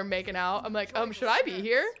down and they're making out. I'm like, should I be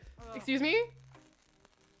here? Excuse me?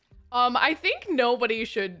 I think nobody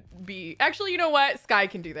should be, actually, you know what? Sky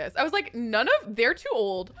can do this. I was like, they're too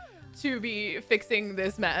old to be fixing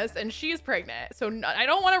this mess and she's pregnant. So I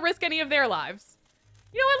don't want to risk any of their lives.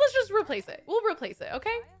 You know what? Let's just replace it. We'll replace it,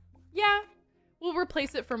 okay? Yeah. We'll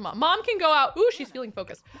replace it for mom. Mom can go out. Ooh, she's feeling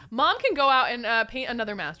focused. Mom can go out and paint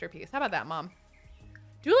another masterpiece. How about that, Mom?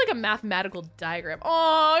 Do like a mathematical diagram.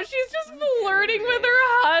 Oh, she's just flirting with her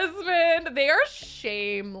husband. They are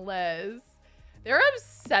shameless. They're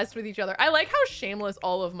obsessed with each other. I like how shameless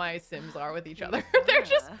all of my Sims are with each other. They're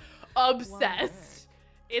just obsessed.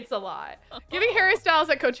 It's a lot. Giving Harry Styles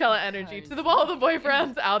at Coachella energy to all the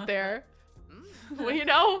boyfriends out there. Well, you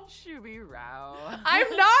know,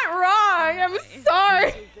 I'm not wrong. I'm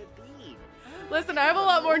sorry. Listen, I have a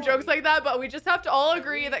lot more jokes like that, but we just have to all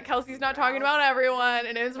agree that Kelsey's not talking about everyone,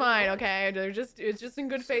 and it's fine, okay? It's just in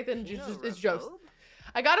good faith, and it's jokes.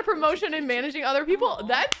 I got a promotion in managing other people.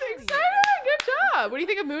 That's exciting. Good job. What do you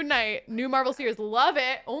think of Moon Knight? New Marvel series. Love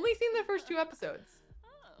it. Only seen the first 2 episodes.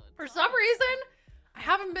 For some reason, I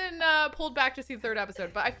haven't been pulled back to see the 3rd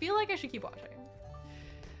episode, but I feel like I should keep watching.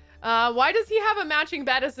 Why does he have a matching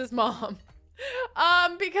bed as his mom?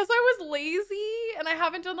 Because I was lazy and I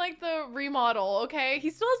haven't done like the remodel, okay? He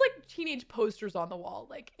still has like teenage posters on the wall.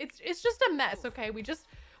 Like it's just a mess, okay? We just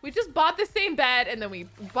bought the same bed and then we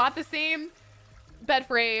bought the same bed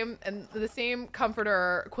frame and the same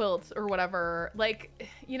comforter quilt or whatever. Like,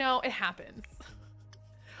 you know, it happens.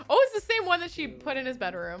 Oh, it's the same one that she put in his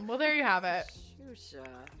bedroom. Well, there you have it. It's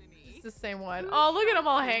the same one. Oh, look at them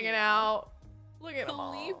all hanging out. Look at them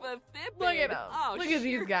all. Look at them. Oh, look at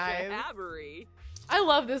these guys. I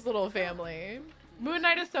love this little family. Moon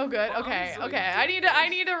Knight is so good. Okay, okay. I need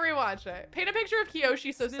to rewatch it. Paint a picture of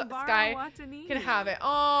Kiyoshi so Sky can have it.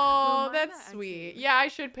 Oh, that's sweet. Yeah, I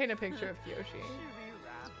should paint a picture of Kiyoshi.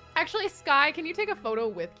 Actually, Sky, can you take a photo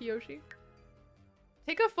with Kiyoshi?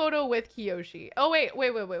 Take a photo with Kiyoshi. Oh wait. I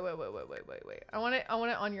want it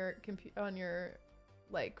on your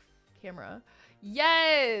like camera.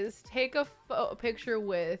 Yes, take a picture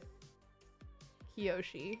with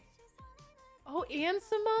Kiyoshi. Oh, and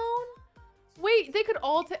Simone? Wait, they could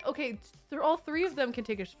all take, okay, all 3 of them can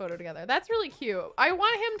take a photo together. That's really cute. I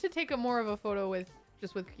want him to take more of a photo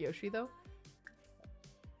just with Kiyoshi though.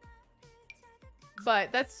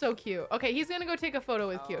 But that's so cute. Okay, he's gonna go take a photo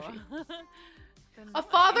with Kiyoshi. A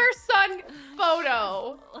father-son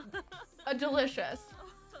photo. A delicious.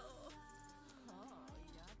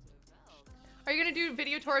 Are you gonna do a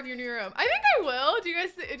video tour of your new room? I think I will. Do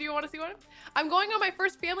you want to see one? I'm going on my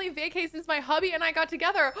first family vacay since my hubby and I got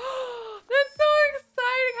together. That's so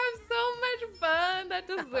exciting. Have so much fun. That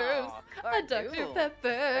deserves a Dr.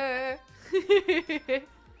 Pepper.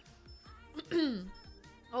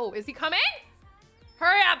 Oh, is he coming?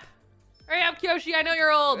 Hurry up. Hurry up, Kiyoshi. I know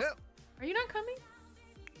you're old. Yep. Are you not coming?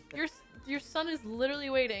 Your son is literally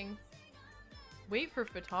waiting. Wait for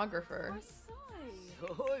photographer.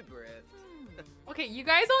 Okay, you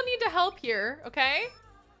guys all need to help here, okay?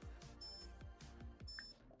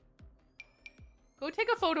 Go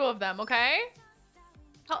take a photo of them, okay?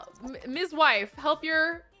 Ms. Wife, help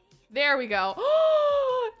your... There we go.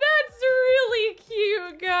 Oh, that's really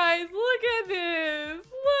cute, guys. Look at this.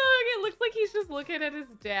 Look, it looks like he's just looking at his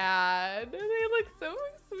dad. They look so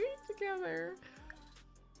sweet together.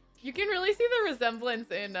 You can really see the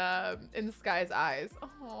resemblance in Sky's eyes.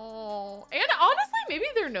 Oh, and honestly, maybe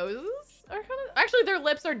their noses are kind of... Actually, their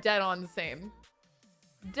lips are dead on the same.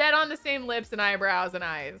 Dead on the same lips and eyebrows and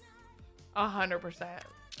eyes. 100%.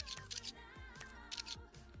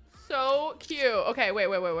 So cute. Okay, wait.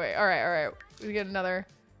 All right. We get another.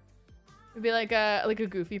 It'd be like a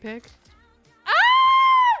goofy pic. Ah!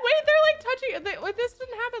 Wait, they're like touching. This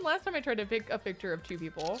didn't happen last time I tried to pick a picture of 2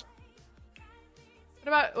 people.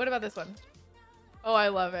 What about this one? Oh, I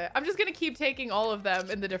love it. I'm just gonna keep taking all of them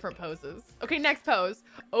in the different poses. Okay, next pose.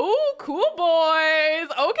 Oh, cool boys.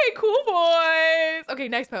 Okay, cool boys. Okay,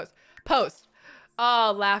 next pose. Post.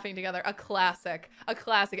 Oh, laughing together. A classic. A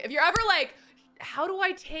classic. If you're ever like how do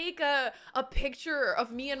I take a picture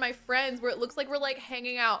of me and my friends where it looks like we're like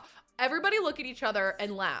hanging out? Everybody look at each other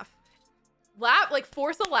and laugh. Laugh, like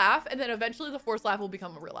force a laugh, and then eventually the forced laugh will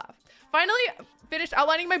become a real laugh. Finally, finished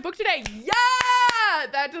outlining my book today. Yeah!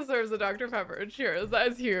 That deserves a Dr. Pepper. Cheers. That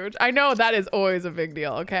is huge. I know that is always a big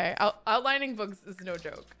deal, okay? Outlining books is no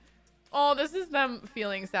joke. Oh, this is them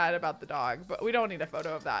feeling sad about the dog, but we don't need a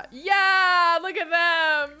photo of that. Yeah! Look at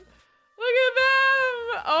them! Look at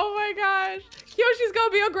them! Oh my gosh. Kyoshi's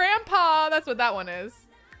gonna be a grandpa. That's what that one is.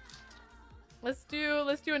 Let's do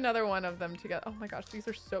another one of them together. Oh my gosh, these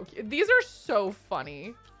are so cute. These are so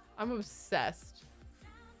funny. I'm obsessed.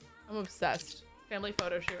 I'm obsessed. Family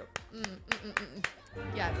photo shoot.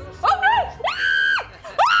 Yes. Oh no! Oh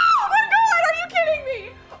my god, are you kidding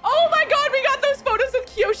me? Oh my god, we got those photos of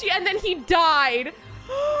Kyoshi and then he died.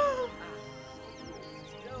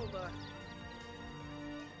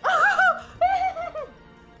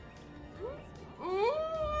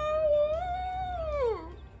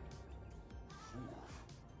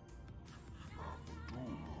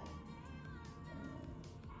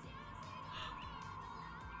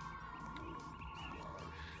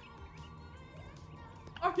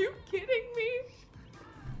 Are you kidding me?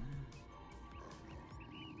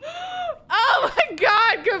 Oh my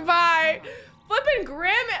god, goodbye. Flipping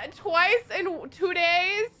Grim twice in 2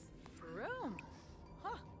 days.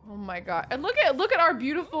 Oh my god. And look at our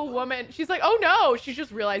beautiful woman. She's like, oh no, she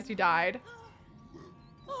just realized he died.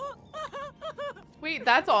 Wait,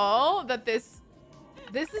 that's all? That this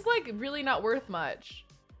is like really not worth much.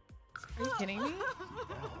 Are you kidding me?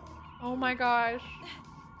 Oh my gosh.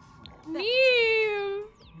 Neve!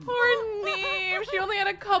 Poor Neve! She only had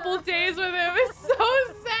a couple days with him. It's so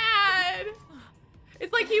sad!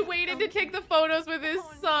 It's like he waited to take the photos with his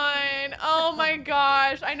son. Oh my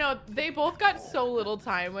gosh. I know, they both got so little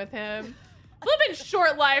time with him. Flippin'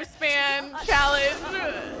 short lifespan challenge.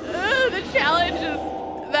 The challenge is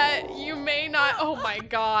that you may not, oh my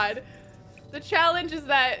god. The challenge is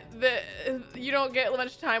that you don't get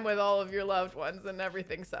much time with all of your loved ones and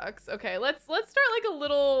everything sucks. Okay, let's start like a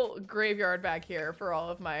little graveyard back here for all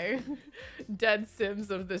of my dead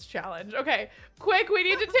Sims of this challenge. Okay, quick, we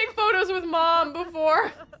need to take photos with mom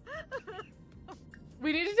before.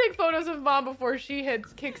 We need to take photos of mom before she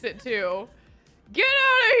kicks it too. Get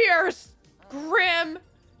out of here, Grim.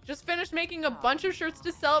 Just finished making a bunch of shirts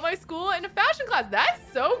to sell at my school in a fashion class. That's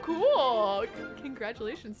so cool.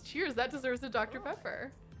 Congratulations. Cheers. That deserves a Dr.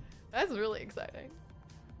 Pepper. That's really exciting.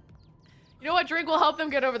 You know what drink will help them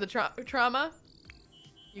get over the trauma?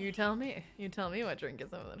 You tell me. You tell me what drink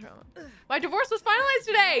gets over the trauma. My divorce was finalized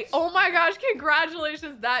today. Oh my gosh.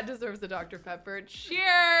 Congratulations. That deserves a Dr. Pepper.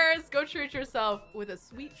 Cheers. Go treat yourself with a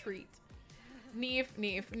sweet treat. Neve,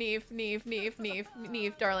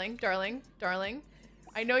 darling, darling, darling.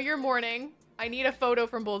 I know you're mourning. I need a photo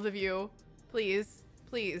from both of you. Please,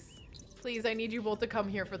 please, please, I need you both to come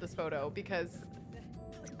here for this photo because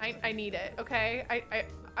I need it, okay?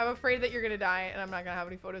 I'm afraid that you're gonna die and I'm not gonna have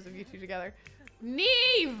any photos of you two together.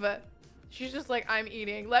 Neve! She's just like, I'm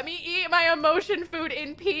eating. Let me eat my emotion food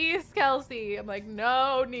in peace, Kelsey. I'm like,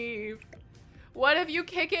 no, Neve. What if you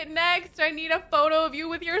kick it next? I need a photo of you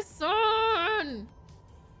with your son.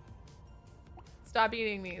 Stop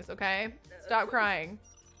eating these, okay? Stop crying.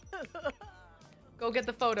 Go get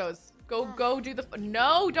the photos. Go do the,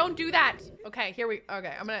 no, don't do that. Okay,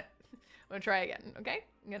 okay, I'm gonna try again, okay?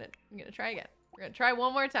 I'm gonna try again. We're gonna try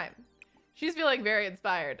one more time. She's feeling very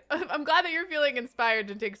inspired. I'm glad that you're feeling inspired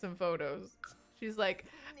to take some photos. She's like,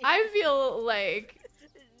 I feel like,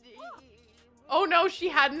 oh no, she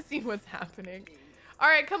hadn't seen what's happening. All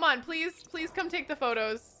right, come on, please come take the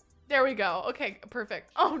photos. There we go. Okay,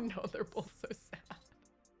 perfect. Oh no, they're both so sad.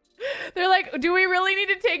 They're like, do we really need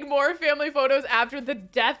to take more family photos after the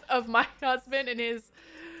death of my husband and his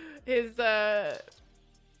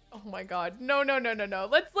oh my god. No.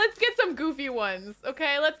 Let's get some goofy ones,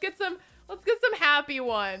 okay? Let's get some happy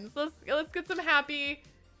ones. Let's get some happy.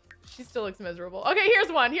 She still looks miserable. Okay,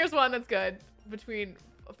 here's one that's good between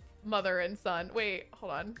mother and son. Wait,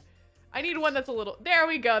 hold on. I need one that's a little, there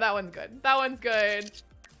we go. That one's good.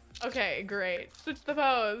 Okay, great. Switch the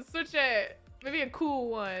pose, switch it. Maybe a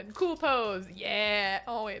cool one. Cool pose. Yeah.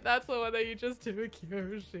 Oh, wait. That's the one that you just did with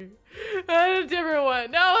Kyoshi. A different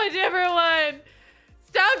one. No, a different one.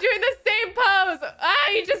 Stop doing the same pose. Ah,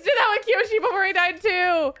 you just did that with Kyoshi before he died,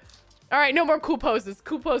 too. All right. No more cool poses.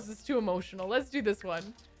 Cool poses too emotional. Let's do this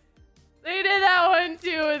one. They did that one,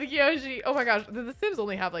 too, with Kyoshi. Oh, my gosh. The Sims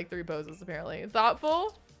only have, like, 3 poses, apparently.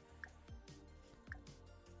 Thoughtful.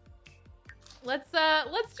 Let's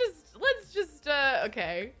just,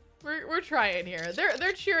 okay. We're trying here.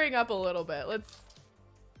 They're cheering up a little bit.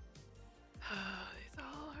 These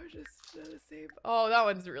all are just the same. Oh, that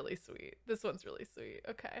one's really sweet. This one's really sweet.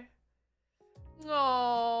 Okay.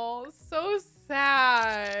 Oh, so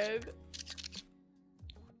sad.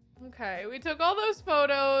 Okay, we took all those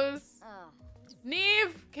photos.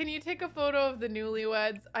 Neve, can you take a photo of the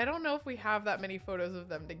newlyweds? I don't know if we have that many photos of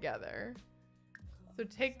them together. So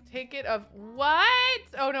take it of what?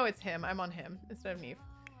 Oh no, it's him. I'm on him instead of Neve.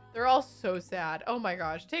 They're all so sad. Oh my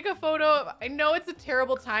gosh. Take a photo of, I know it's a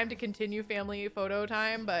terrible time to continue family photo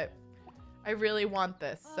time, but I really want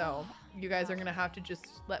this. So you guys are gonna have to just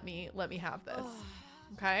let me have this.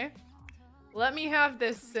 Okay? Let me have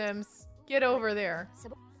this, Sims. Get over there.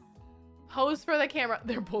 Pose for the camera.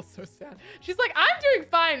 They're both so sad. She's like, I'm doing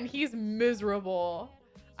fine, and he's miserable.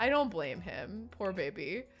 I don't blame him. Poor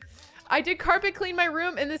baby. I did carpet clean my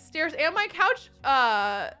room and the stairs and my couch.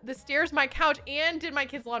 The stairs, my couch, and did my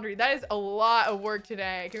kids' laundry. That is a lot of work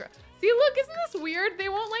today. See, look, isn't this weird? They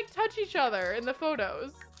won't like touch each other in the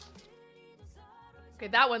photos. Okay,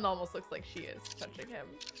 that one almost looks like she is touching him.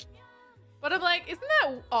 But I'm like, isn't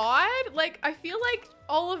that odd? Like, I feel like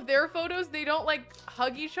all of their photos, they don't like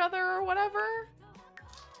hug each other or whatever.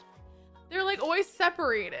 They're like always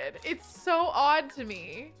separated. It's so odd to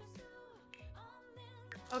me.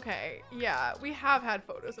 Okay, yeah, we have had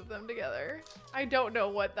photos of them together. I don't know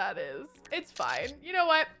what that is. It's fine. You know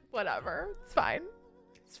what? Whatever. It's fine.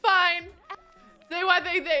 It's fine.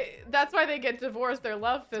 That's why they get divorced. Their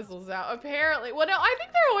love fizzles out, apparently. Well, no, I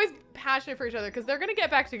think they're always passionate for each other because they're gonna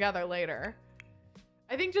get back together later.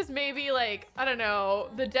 I think just maybe like, I don't know,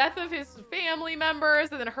 the death of his family members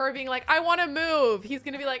and then her being like, I want to move. He's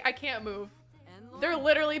gonna be like, I can't move. They're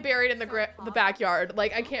literally buried in the backyard.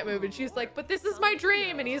 Like, I can't move. And she's like, but this is my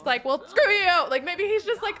dream. And he's like, well, screw you. Like, maybe he's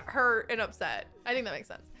just like hurt and upset. I think that makes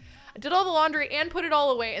sense. I did all the laundry and put it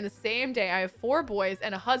all away in the same day. I have 4 boys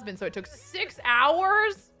and a husband, so it took 6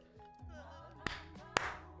 hours.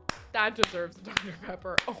 That deserves a Dr.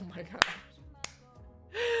 Pepper. Oh my gosh.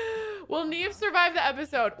 Will Neve survive the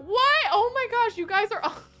episode? What? Oh my gosh, you guys are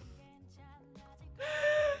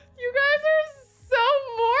you guys are so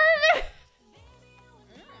morbid.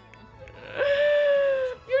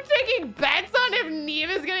 You're taking bets on if Neve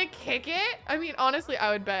is gonna kick it? I mean, honestly,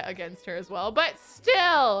 I would bet against her as well, but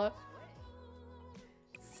still.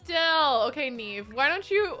 Okay, Neve, why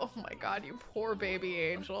don't you, oh my God, you poor baby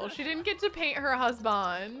angel. She didn't get to paint her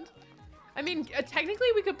husband. I mean, technically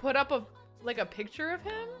we could put up a picture of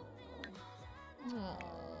him. Oh,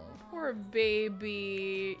 poor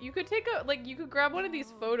baby. You could take you could grab one of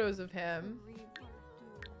these photos of him.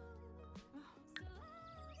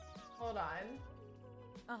 Hold on.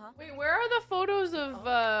 Wait, where are the photos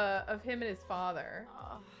of him and his father?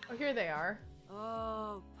 Oh, here they are.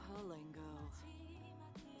 Oh, Palingo.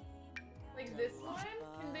 Like this one?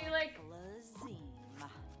 Can they like...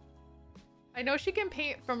 I know she can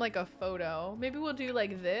paint from like a photo. Maybe we'll do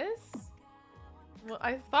like this. Well,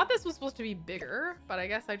 I thought this was supposed to be bigger, but I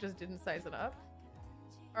guess I just didn't size it up.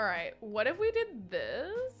 All right, what if we did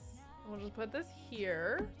this? We'll just put this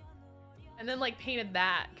here. And then like painted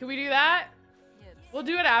that. Can we do that? We'll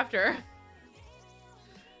do it after.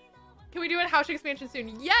 Can we do a house expansion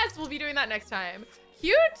soon? Yes, we'll be doing that next time.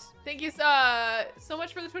 Cute. Thank you so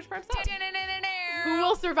much for the Twitch Prime sub. Who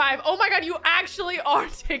will survive? Oh my God, you actually are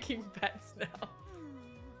taking bets now.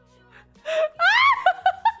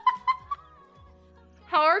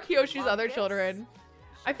 How are Kyoshi's other children?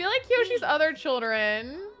 I feel like Kyoshi's other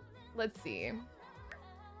children, let's see.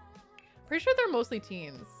 Pretty sure they're mostly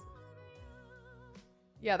teens.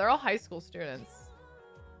 Yeah, they're all high school students.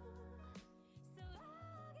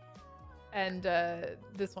 And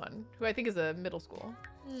this one, who I think is a middle school.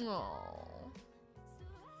 Aww.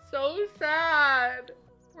 So sad.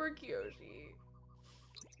 Poor Kyoshi.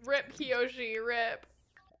 Rip Kyoshi, rip.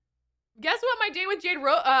 Guess what? My date with Jade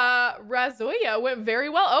Razoya went very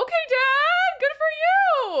well. Okay, Dad, good for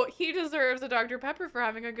you. He deserves a Dr. Pepper for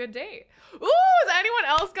having a good date. Ooh, has anyone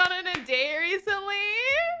else gone on a date recently?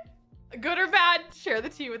 Good or bad? Share the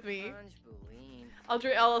tea with me.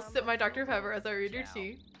 I'll sip my Dr. Pepper as I read your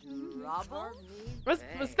tea.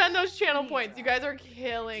 Let's spend those channel points. You guys are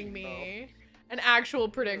killing me. An actual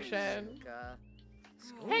prediction.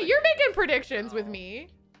 Hey, you're making predictions with me.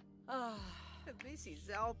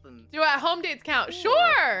 Do at-home dates count?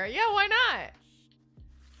 Sure. Yeah, why not?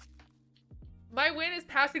 My win is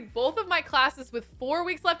passing both of my classes with 4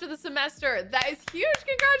 weeks left of the semester. That is huge.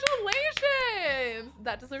 Congratulations.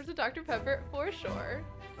 That deserves a Dr. Pepper for sure.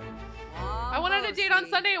 I went on a date on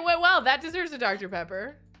Sunday. It went well. That deserves a Dr.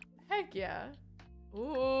 Pepper. Heck yeah.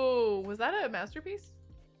 Ooh, was that a masterpiece?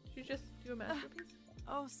 Did you just do a masterpiece?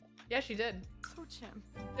 Oh, Yeah, she did. Coach him.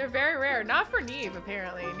 They're very rare. Not for Neve,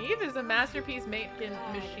 apparently. Neve is a masterpiece making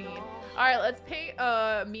machine. All right, let's paint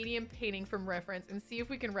a medium painting from reference and see if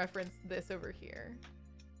we can reference this over here.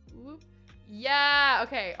 Whoop. Yeah,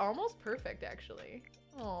 okay. Almost perfect, actually.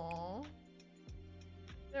 Aww.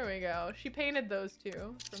 There we go. She painted those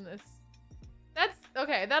two from this. That's,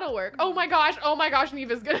 okay, that'll work. Oh my gosh, Neve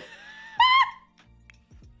is gonna...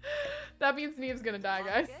 That means Neve's gonna die,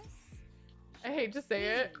 guys. I hate to say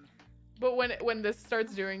it. But when this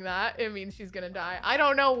starts doing that, it means she's gonna die. I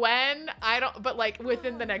don't know when. But like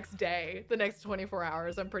within the next day, the next 24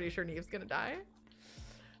 hours, I'm pretty sure Neve's gonna die.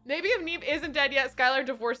 Maybe if Neve isn't dead yet, Skylar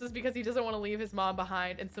divorces because he doesn't want to leave his mom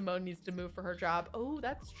behind and Simone needs to move for her job. Oh,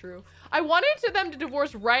 that's true. I wanted them to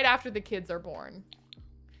divorce right after the kids are born.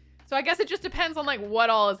 So I guess it just depends on like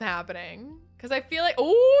what all is happening. Cause I feel like,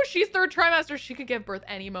 oh, she's third trimester. She could give birth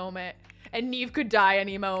any moment. And Neve could die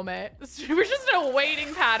any moment. We're just in a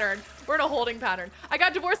waiting pattern. We're in a holding pattern. I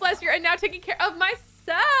got divorced last year and now taking care of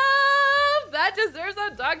myself. That deserves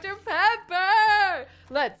a Dr. Pepper.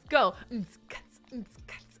 Let's go.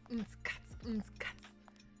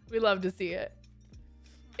 We love to see it.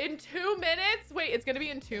 In 2 minutes? Wait, it's gonna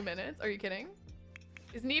be in 2 minutes? Are you kidding?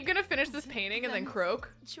 Is Neve gonna finish this painting and then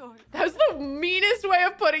croak? Sure. That was the meanest way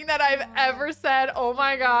of putting that I've ever said. Oh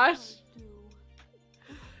my gosh.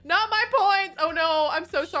 Not my points. Oh no, I'm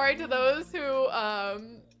so sorry to those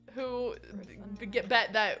who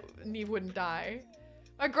bet that Neve wouldn't die.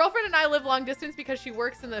 My girlfriend and I live long distance because she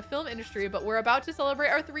works in the film industry, but we're about to celebrate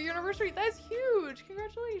our 3-year anniversary. That's huge.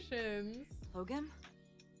 Congratulations. Logan?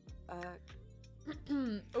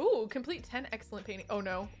 Ooh, complete 10 excellent painting. Oh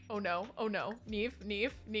no. Oh no. Oh no. Neve.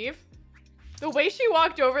 The way she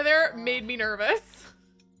walked over there made me nervous.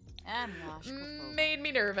 Made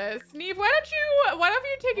me nervous. Neve, why don't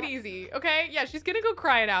you take it easy, okay? Yeah, she's gonna go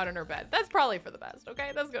cry it out in her bed. That's probably for the best,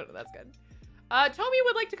 okay? That's good. Tommy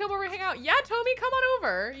would like to come over and hang out. Yeah, Tommy, come on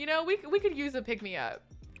over. You know, we could use a pick-me-up.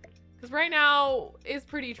 Because right now is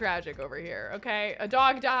pretty tragic over here, okay? A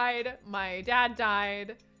dog died. My dad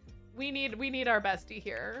died. We need our bestie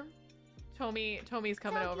here. Tommy's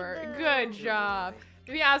coming over. Good job.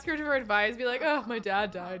 Maybe ask her for advice. Be like, oh, my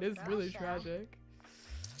dad died. It's really tragic.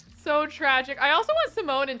 So tragic. I also want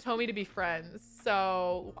Simone and Tommy to be friends.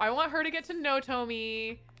 So I want her to get to know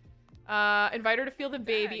Tommy. Invite her to feel the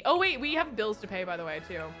baby. Oh wait, we have bills to pay, by the way,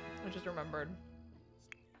 too. I just remembered.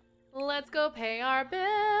 Let's go pay our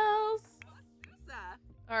bills.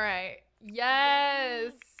 All right.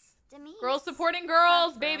 Yes. Girls supporting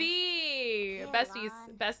girls, baby.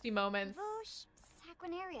 Bestie moments.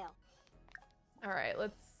 All right,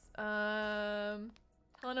 let's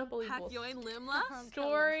unbelievable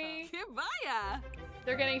story.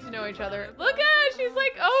 They're getting to know each other. Look at, she's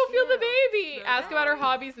like, oh, feel the baby. Ask about her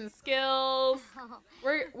hobbies and skills.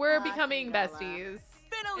 We're becoming besties.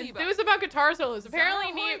 Enthused about guitar solos.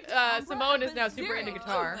 Apparently, Simone is now super into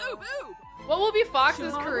guitar. What will be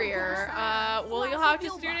Fox's career? Well, you'll have to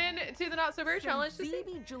tune in to the Not So Very Challenge to see.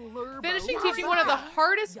 Finishing teaching one of the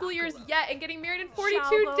hardest school years yet and getting married in 42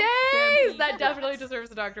 days. That definitely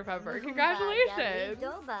deserves a Dr. Pepper. Congratulations.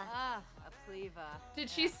 Did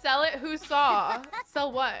she sell it? Who saw?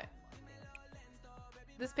 Sell what?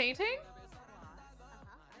 This painting?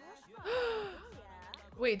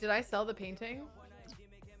 Wait, did I sell the painting?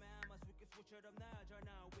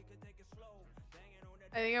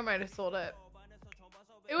 I think I might have sold it.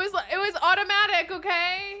 It was automatic,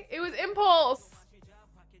 okay? It was impulse.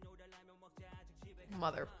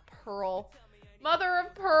 Mother of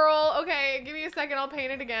pearl. Okay, give me a second. I'll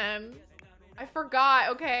paint it again. I forgot,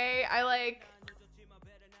 okay? I like...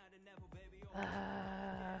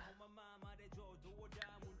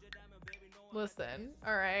 Listen,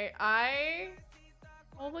 all right.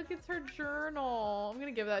 Oh, look, it's her journal. I'm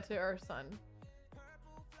gonna give that to our son.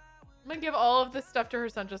 I'm gonna give all of this stuff to her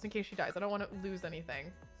son just in case she dies. I don't want to lose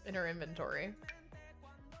anything in her inventory.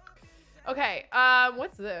 Okay,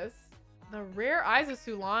 what's this? The Rare Eyes of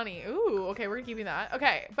Sulani. Ooh, okay, we're keeping that.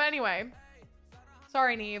 Okay, but anyway.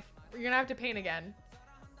 Sorry, Neve. You're gonna have to paint again.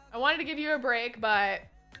 I wanted to give you a break, but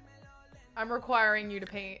I'm requiring you to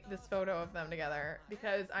paint this photo of them together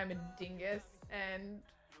because I'm a dingus and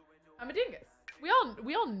I'm a dingus.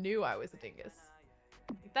 We all knew I was a dingus.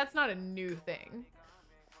 That's not a new thing.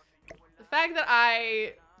 The fact that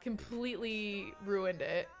I completely ruined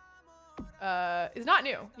it is not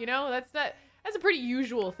new, you know? That's a pretty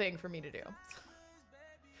usual thing for me to do.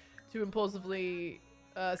 To impulsively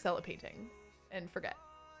sell a painting and forget.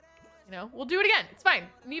 You know? We'll do it again. It's fine.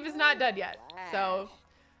 Neve is not dead yet. So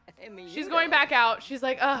she's going back out. She's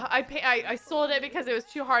like, I sold it because it was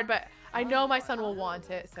too hard, but I know my son will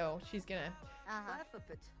want it, so she's gonna All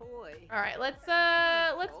right, let's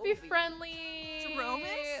be friendly.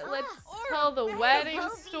 Let's tell the wedding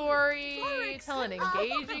story. Tell an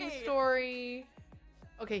engaging story.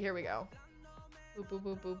 Okay, here we go. Boop, boop,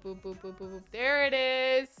 boop, boop, boop, boop, boop, boop. There it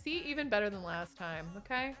is. See, even better than last time.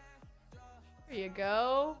 Okay. There you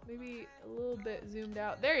go. Maybe a little bit zoomed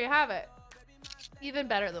out. There you have it. Even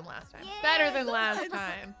better than last time. Better than last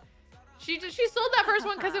time. She sold that first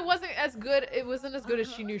one because it wasn't as good. It wasn't as good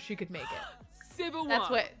as she knew she could make it.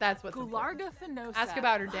 That's what's important. Ask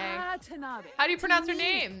about her day. How do you pronounce her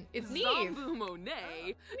name? It's Neve.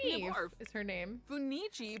 Neve is her name.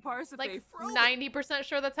 Like 90%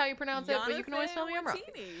 sure that's how you pronounce it, but you can always tell me I'm wrong.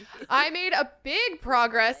 I made a big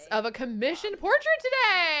progress of a commissioned portrait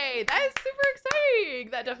today. That is super exciting.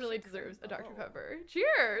 That definitely deserves a Dr. Pepper.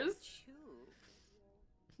 Cheers.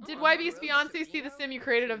 Did YB's fiance see the sim you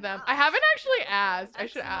created of them? I haven't actually asked. I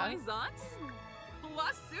should ask.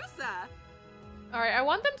 All right, I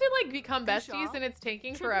want them to like become besties and it's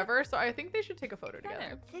taking forever, so I think they should take a photo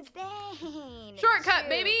together. Shortcut,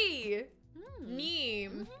 baby!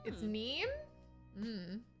 Neem. It's Neem?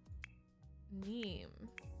 Neem.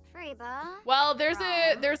 Well, there's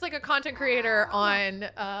like a content creator on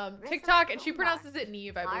TikTok and she pronounces it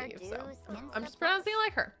Neve, I believe, so I'm just pronouncing it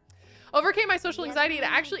like her. Overcame my social anxiety to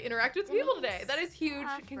actually interact with people today. That is huge.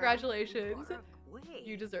 Congratulations.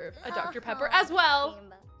 You deserve a Dr. Pepper as well.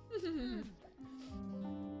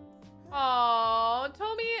 Oh,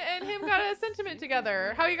 Tommy and him got a sentiment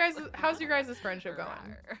together. How's your guys' friendship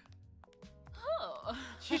going?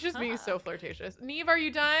 She's just being so flirtatious. Neve, are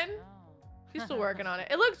you done? She's still working on it.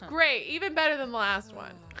 It looks great, even better than the last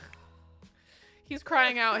one. He's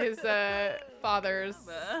crying out his father's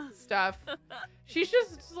stuff. She's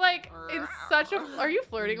just like in such a. Are you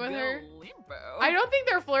flirting with her? I don't think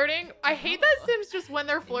they're flirting. I hate that Sims just when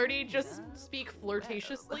they're flirty just speak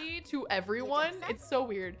flirtatiously to everyone. It's so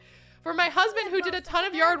weird. For my husband who did a ton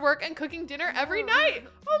of yard work and cooking dinner every night.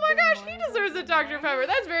 Oh my gosh, he deserves a Dr. Pepper.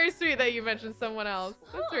 That's very sweet that you mentioned someone else.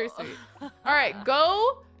 That's very sweet. All right,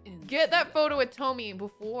 go get that photo with Tommy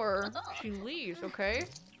before she leaves, okay?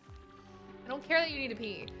 I don't care that you need to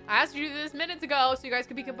pee. I asked you to do this minutes ago so you guys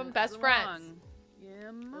could become best friends.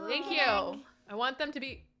 Thank you. I want them to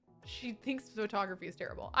be... She thinks photography is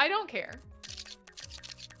terrible. I don't care.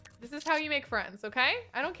 This is how you make friends, okay?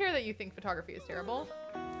 I don't care that you think photography is terrible.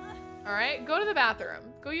 All right, go to the bathroom.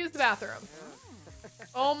 Go use the bathroom.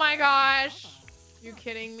 Oh my gosh. You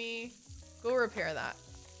kidding me? Go repair that.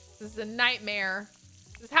 This is a nightmare.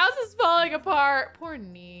 This house is falling apart. Poor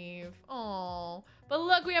Neve. Oh. But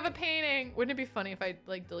look, we have a painting. Wouldn't it be funny if I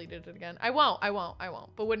like deleted it again? I won't.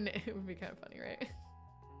 But wouldn't it? It would be kind of funny, right?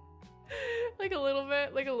 Like a little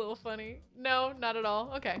bit, like a little funny. No, not at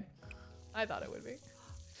all. Okay. I thought it would be.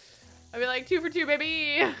 I'd be like 2 for 2,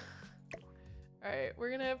 baby. All right, we're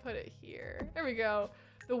gonna put it here. There we go.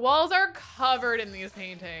 The walls are covered in these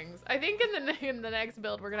paintings. I think in the next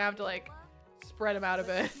build, we're gonna have to like spread them out a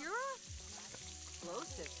bit.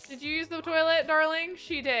 Did you use the toilet, darling?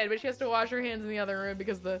 She did, but she has to wash her hands in the other room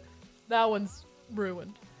because that one's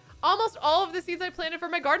ruined. Almost all of the seeds I planted for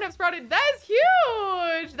my garden have sprouted. That is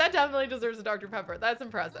huge. That definitely deserves a Dr. Pepper. That's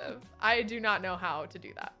impressive. I do not know how to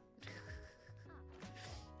do that.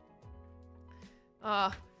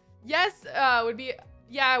 Yes,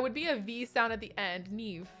 it would be a V sound at the end.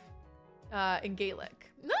 Neve, in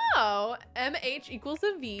Gaelic. No, MH equals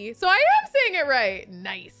a V. So I am saying it right.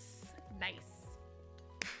 Nice, nice.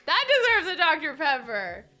 That deserves a Dr.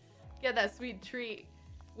 Pepper. Get that sweet treat.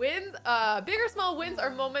 Wins, big or small wins are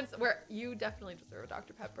moments where you definitely deserve a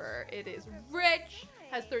Dr. Pepper. It is rich,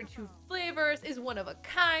 has 32 flavors, is one of a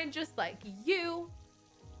kind, just like you.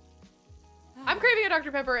 I'm craving a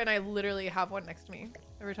Dr. Pepper and I literally have one next to me.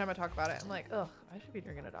 Every time I talk about it, I'm like, ugh, I should be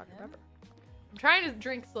drinking a Dr. Pepper. I'm trying to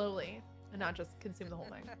drink slowly and not just consume the whole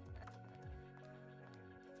thing.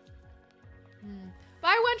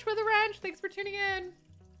 Bye, Wench for the Wrench. Thanks for tuning in.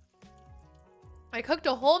 I cooked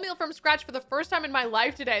a whole meal from scratch for the first time in my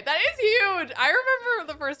life today. That is huge. I remember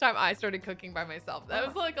the first time I started cooking by myself. That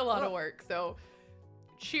was like a lot of work. So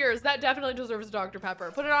cheers. That definitely deserves a Dr.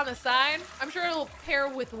 Pepper. Put it on the side. I'm sure it'll pair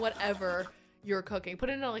with whatever you're cooking. Put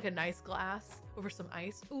it in like a nice glass over some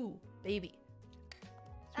ice. Ooh, baby.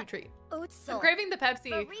 Sweet treat. I'm craving the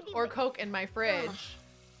Pepsi or Coke in my fridge.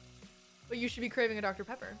 But you should be craving a Dr.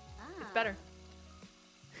 Pepper. It's better.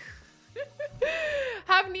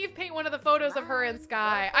 Have Neve paint one of the photos of her in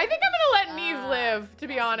Sky. I think I'm gonna let Neve live, to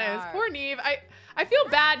be honest. Poor Neve. I feel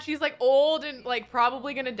bad. She's like old and like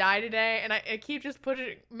probably gonna die today, and I keep just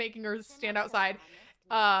making her stand outside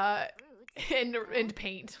and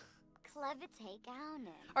paint.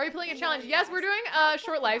 Are we playing a challenge? Yes, we're doing a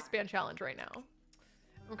short lifespan challenge right now.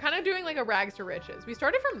 We're kind of doing like a rags to riches. We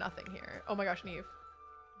started from nothing here. Oh my gosh, Neve.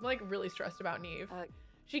 I'm like really stressed about Neve.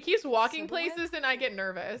 She keeps walking places and I get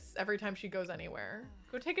nervous every time she goes anywhere.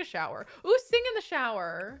 Go take a shower. Ooh, sing in the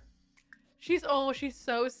shower. She's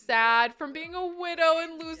so sad from being a widow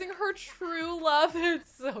and losing her true love.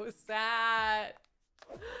 It's so sad.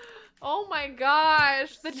 Oh my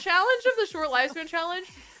gosh. The challenge of the short lifespan challenge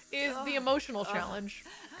is the emotional challenge.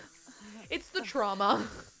 It's the trauma.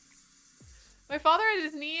 My father had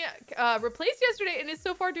his knee replaced yesterday and is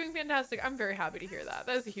so far doing fantastic. I'm very happy to hear that.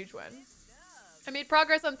 That is a huge win. I made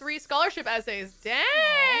progress on 3 scholarship essays.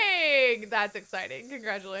 Dang! That's exciting.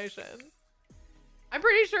 Congratulations. I'm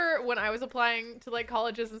pretty sure when I was applying to like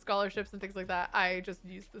colleges and scholarships and things like that, I just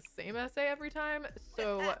used the same essay every time.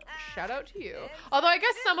 So shout out to you. Although I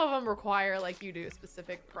guess some of them require like you do a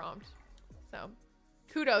specific prompt. So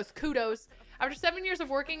kudos. After 7 years of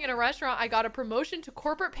working in a restaurant, I got a promotion to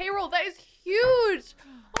corporate payroll. That is huge.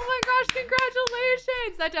 Oh my gosh,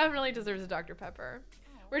 congratulations. That definitely deserves a Dr. Pepper.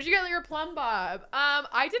 Where'd you get your plum bob?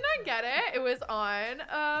 I did not get it. It was on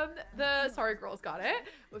the Sorry Girls got it.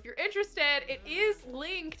 If you're interested, it is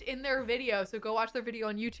linked in their video. So go watch their video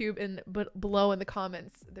on YouTube and below in the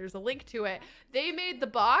comments. There's a link to it. They made the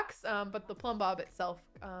box, but the plum bob itself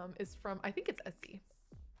is from, I think it's Etsy.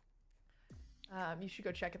 You should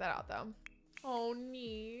go check that out though. Oh,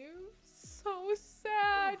 Neve, so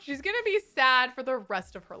sad. She's gonna be sad for the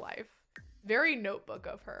rest of her life. Very Notebook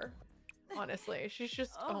of her. Honestly, she's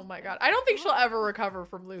just, oh my god. I don't think she'll ever recover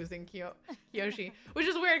from losing Kiyoshi, which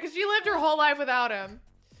is weird because she lived her whole life without him.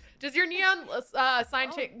 Does your neon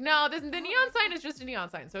sign change? No, the neon sign is just a neon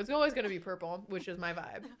sign, so it's always going to be purple, which is my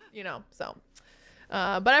vibe, you know, so.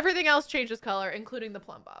 But everything else changes color, including the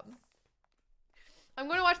plum bob. I'm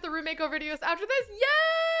going to watch the room makeover videos after this.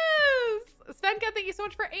 Yes! Svenka, thank you so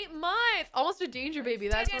much for 8 months. Almost a danger baby,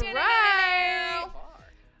 that's right.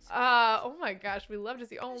 Oh my gosh, we love to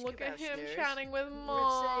see. Oh, look at him chatting with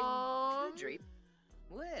mom.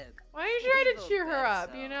 Why don't you try to cheer her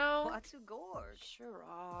up, you know?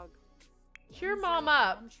 Cheer mom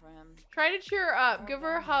up. Try to cheer her up. Give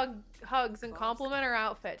her hugs and compliment her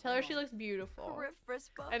outfit. Tell her she looks beautiful.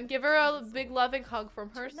 And give her a big loving hug from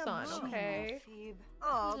her son, okay?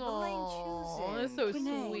 Oh, that's so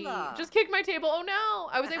sweet. Just kicked my table. Oh no.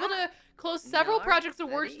 I was able to close several projects at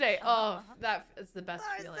work today. Oh, that is the best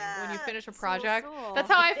feeling when you finish a project. That's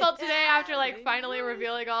how I felt today after like finally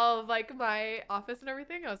revealing all of like my office and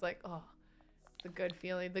everything. I was like, oh, it's a good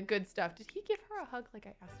feeling, the good stuff. Did he give her a hug like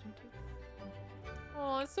I asked him to?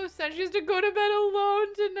 Oh, it's so sad. She has to go to bed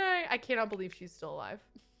alone tonight. I cannot believe she's still alive.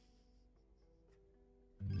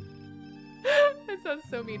 That sounds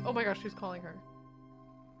so mean. Oh my gosh, who's calling her?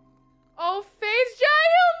 Oh, Face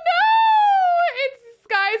Giant, no! It's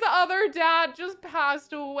Sky's other dad just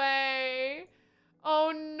passed away.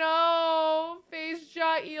 Oh no, Face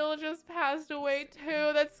Jail just passed away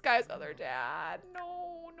too. That's Sky's other dad.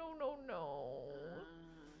 No, no, no, no.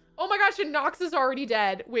 Oh my gosh, and Nox is already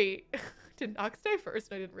dead. Wait, did Nox die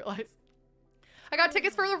first? I didn't realize. I got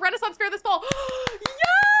tickets for the Renaissance Fair this fall. Yeah,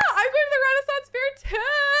 I'm going to the Renaissance Fair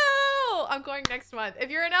too. I'm going next month.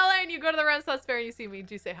 If you're in LA and you go to the Renaissance Fair and you see me,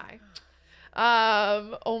 do say hi.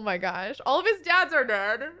 Oh my gosh. All of his dads are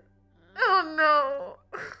dead. Oh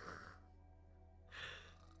no.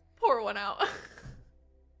 Pour one out.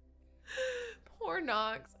 Poor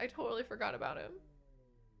Nox. I totally forgot about him.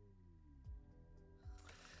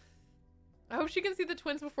 I hope she can see the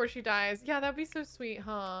twins before she dies. Yeah, that'd be so sweet,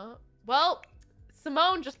 huh? Well,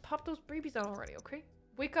 Simone, just pop those babies out already, okay?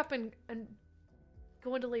 Wake up and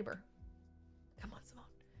go into labor. Come on, Simone.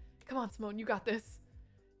 Come on, Simone. You got this.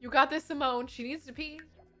 You got this, Simone. She needs to pee.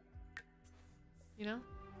 You know?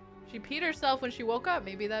 She peed herself when she woke up.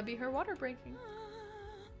 Maybe that'd be her water breaking.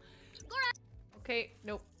 Okay,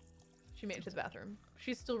 nope. She made it to the bathroom.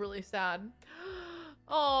 She's still really sad.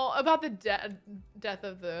 Oh, about the death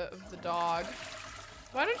of the dog.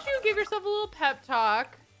 Why don't you give yourself a little pep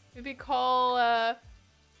talk? Maybe call a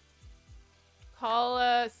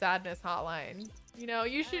sadness hotline. You know,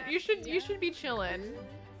 you should be chilling.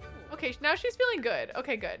 Okay, now she's feeling good.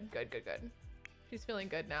 Okay, good. She's feeling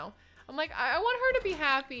good now. I'm like, I want her to be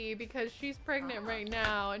happy because she's pregnant right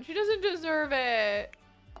now and she doesn't deserve it.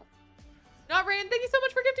 Not Rain, thank you so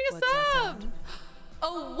much for gifting a sub.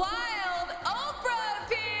 A wild Oprah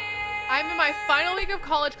appeared! I'm in my final week of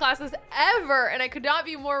college classes ever, and I could not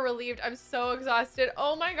be more relieved. I'm so exhausted.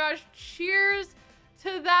 Oh my gosh, cheers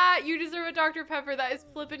to that. You deserve a Dr. Pepper. That is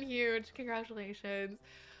flippin' huge. Congratulations.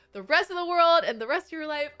 The rest of the world and the rest of your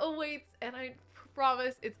life awaits, and I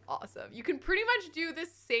Promise, it's awesome. You can pretty much do the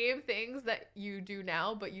same things that you do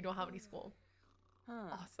now, but you don't have any school.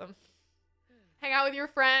 Awesome. Hang out with your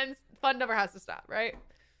friends. Fun never has to stop, right?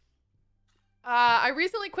 I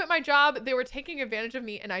recently quit my job. They were taking advantage of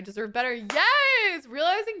me and I deserve better. Yes!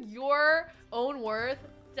 Realizing your own worth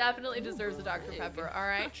definitely deserves a Dr. Pepper. All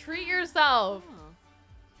right, treat yourself.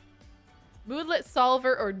 Moodlet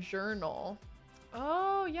solver or journal.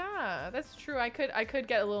 Oh yeah, that's true. I could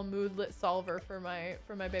get a little moodlet solver for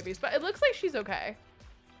my babies, but it looks like she's okay.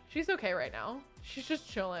 She's okay right now. She's just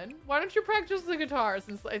chilling. Why don't you practice the guitar,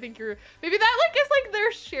 since I think you're maybe that like is like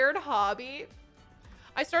their shared hobby.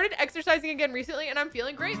 I started exercising again recently and I'm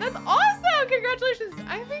feeling great. That's awesome. Congratulations.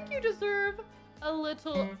 I think you deserve a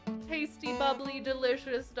little tasty, bubbly,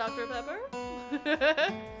 delicious Dr. Pepper.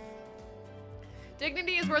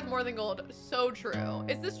 Dignity is worth more than gold. So true.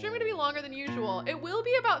 Is this stream going to be longer than usual? It will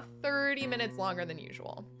be about 30 minutes longer than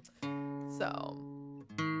usual. So,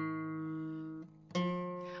 I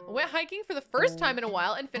went hiking for the first time in a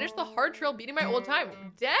while and finished the hard trail beating my old time.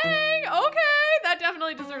 Dang, okay. That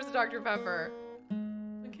definitely deserves a Dr. Pepper.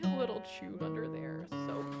 Look at little chewed under there.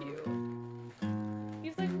 So cute.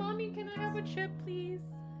 He's like, Mommy, can I have a chip, please?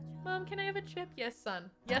 Mom, can I have a chip? Yes,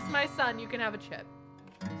 son. Yes, my son, you can have a chip.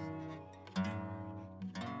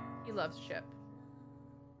 He loves Chip.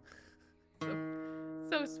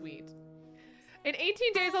 So sweet. In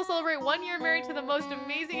 18 days, I'll celebrate 1 year married to the most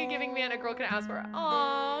amazing and giving man a girl can ask for.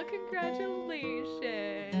 Aw,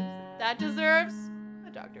 congratulations. That deserves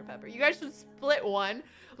a Dr. Pepper. You guys should split one.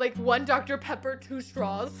 Like 1 Dr. Pepper, 2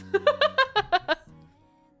 straws.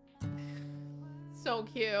 So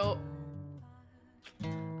cute.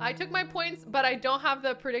 I took my points, but I don't have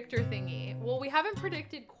the predictor thingy. Well, we haven't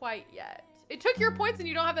predicted quite yet. It took your points and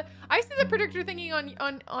you don't have the... I see the predictor thingy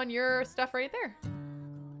on your stuff right there.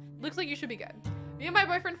 Looks like you should be good. Me and my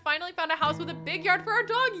boyfriend finally found a house with a big yard for our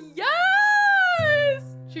dog. Yes!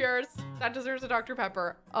 Cheers. That deserves a Dr.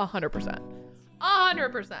 Pepper. 100%.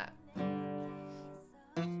 100%.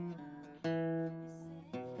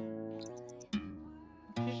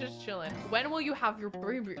 She's just chilling. When will you have your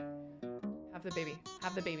baby? Have the baby.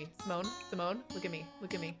 Have the baby. Simone, look at me.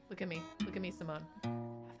 Look at me. Look at me. Look at me, Simone.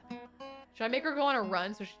 Should I make her go on a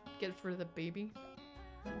run so she gets rid of the baby?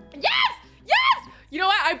 Yes! Yes! You know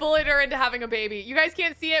what? I bullied her into having a baby. You guys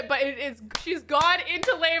can't see it, but she's gone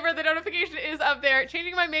into labor. The notification is up there.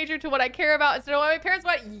 Changing my major to what I care about instead of what my parents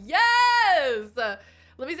want. Yes!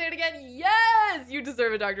 Let me say it again. Yes! You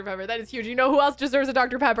deserve a Dr. Pepper. That is huge. You know who else deserves a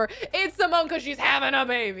Dr. Pepper? It's Simone, because she's having a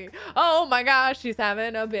baby. Oh my gosh, she's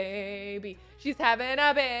having a baby. She's having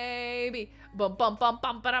a baby. Bum, bum, bum,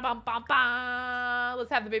 bum, ba, bum, bum, bum. Let's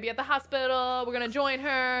have the baby at the hospital. We're gonna join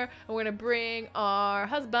her, and we're gonna bring our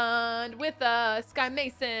husband with us, Sky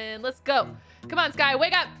Mason. Let's go. Come on, Sky,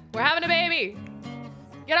 wake up. We're having a baby.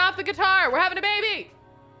 Get off the guitar. We're having a baby.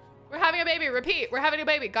 We're having a baby. Repeat. We're having a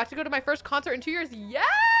baby. Got to go to my first concert in 2 years. Yes!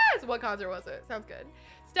 What concert was it? Sounds good.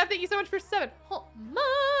 Steph, thank you so much for 7 whole months.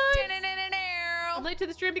 I'm late to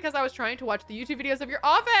the stream because I was trying to watch the YouTube videos of your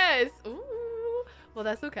office. Ooh. Well,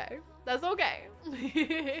 that's okay. That's okay.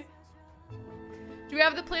 Do we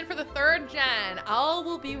have the plan for the 3rd gen? All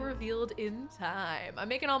will be revealed in time. I'm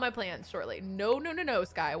making all my plans shortly. No, no, no, no,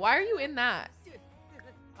 Sky. Why are you in that?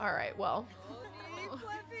 All right, well.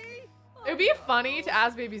 It would be funny to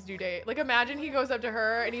ask baby's due date. Like, imagine he goes up to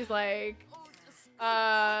her and he's like,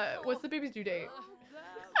 what's the baby's due date?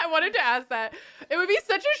 I wanted to ask that. It would be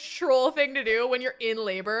such a troll thing to do when you're in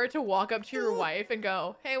labor, to walk up to your wife and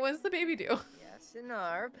go, hey, when's the baby due? Yes, an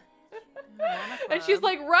arb. And she's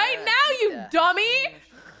like, right now, you dummy.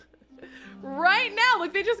 Right now.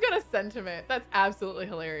 Look, they just got a sentiment. That's absolutely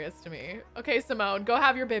hilarious to me. Okay, Simone, go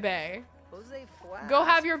have your baby. Go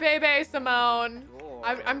have your baby, Simone.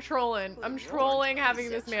 I'm trolling. I'm trolling having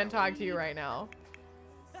this man talk to you right now.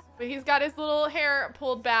 But he's got his little hair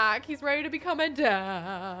pulled back. He's ready to become a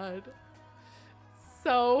dad.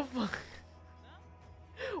 So fun.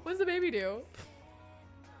 What's the baby do?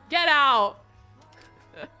 Get out.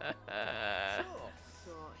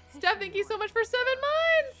 Steph, thank you so much for 7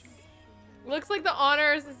 months. Looks like the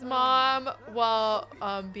honors his mom while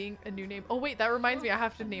being a new name. Oh wait, that reminds me, I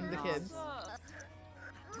have to name the kids.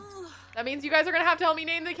 That means you guys are gonna have to help me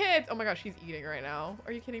name the kids. Oh my gosh, she's eating right now.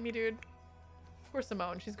 Are you kidding me, dude? Poor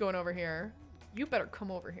Simone, she's going over here. You better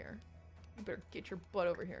come over here. You better get your butt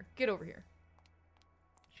over here. Get over here.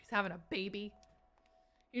 She's having a baby.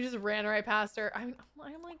 You just ran right past her. I'm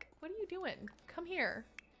like, what are you doing? Come here.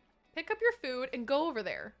 Pick up your food and go over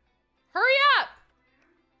there. Hurry up!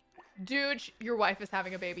 Dude, your wife is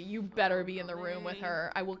having a baby. You better be in the room with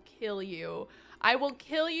her. I will kill you. I will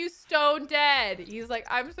kill you stone dead. He's like,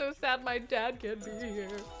 I'm so sad my dad can't be here.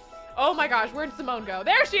 Oh my gosh, where'd Simone go?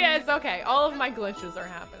 There she is. Okay, all of my glitches are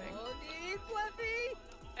happening.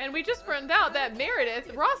 And we just found out that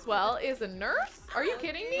Meredith Roswell is a nurse. Are you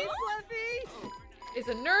kidding me? Is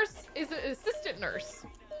a nurse, is an assistant nurse.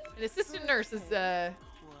 An assistant nurse is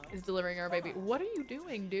delivering our baby. What are you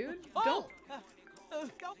doing, dude? Don't.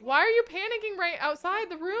 Why are you panicking right outside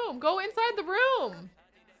the room? Go inside the room.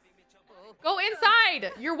 Go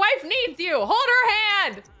inside. Your wife needs you. Hold her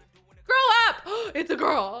hand. Grow up. It's a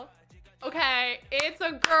girl. Okay, it's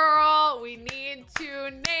a girl. We need 2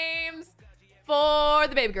 names for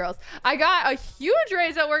the baby girls. I got a huge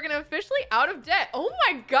raise at work and officially out of debt. Oh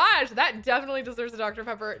my gosh, that definitely deserves a Dr.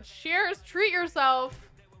 Pepper. Cheers, treat yourself.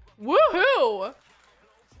 Woohoo.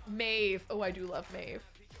 Maeve. Oh, I do love Maeve.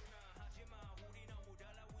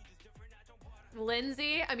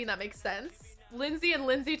 Lindsay. I mean, that makes sense. Lindsay and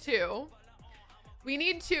Lindsay too. We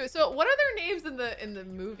need 2. So what are their names in the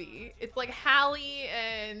movie? It's like Hallie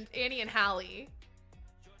and Annie and Hallie.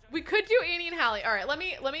 We could do Annie and Hallie. All right, let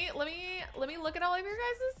me look at all of your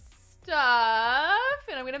guys' stuff,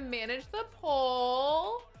 and I'm gonna manage the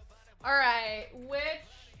poll. All right, which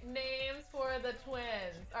names for the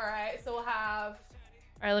twins? All right, so we'll have.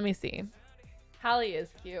 All right, let me see. Hallie is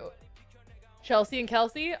cute. Chelsea and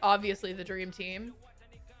Kelsey, obviously the dream team.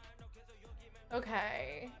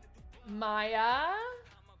 Okay, Maya.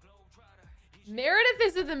 Meredith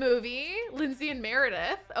is in the movie. Lindsay and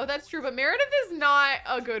Meredith. Oh, that's true, but Meredith is not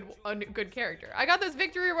a good character. I got those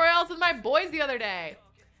victory royales with my boys the other day.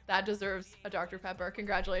 That deserves a Dr. Pepper.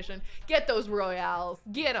 Congratulations. Get those royales.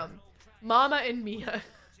 Get them. Mama and Mia.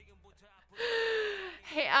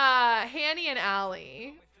 Hey, Hanny and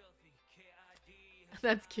Allie.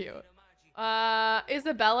 That's cute.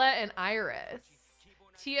 Isabella and Iris.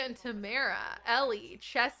 Tia and Tamara. Ellie.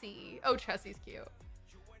 Chessie. Oh, Chessie's cute.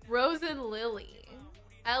 Rose and Lily.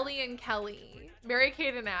 Ellie and Kelly.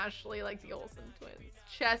 Mary-Kate and Ashley, like the Olsen twins.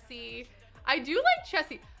 Chessie. I do like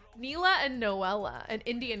Chessie. Neela and Noella, an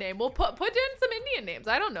Indian name. We'll put in some Indian names.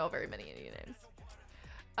 I don't know very many Indian names.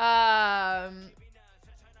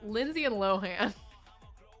 Lindsay and Lohan.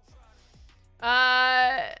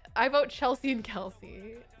 I vote Chelsea and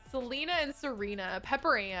Kelsey. Selena and Serena.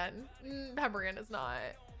 Pepper Ann. Pepper Ann is not.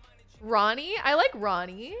 Ronnie. I like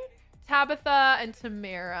Ronnie. Tabitha and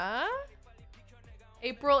Tamara.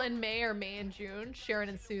 April and May, or May and June. Sharon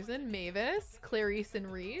and Susan. Mavis. Clarice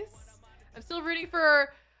and Reese. I'm still rooting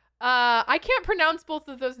for... I can't pronounce both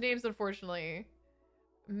of those names, unfortunately.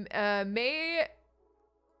 May...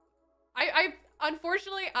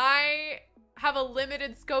 Unfortunately, I have a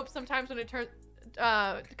limited scope sometimes when it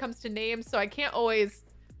comes to names, so I can't always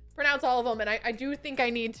pronounce all of them, and I do think I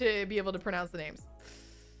need to be able to pronounce the names.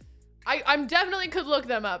 I'm definitely could look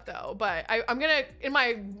them up though, but I'm gonna in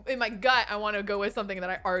my gut I want to go with something that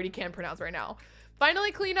I already can pronounce right now.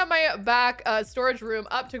 Finally cleaned up my back storage room.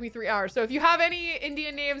 Took me 3 hours. So if you have any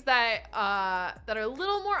Indian names that are a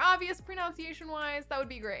little more obvious pronunciation wise, that would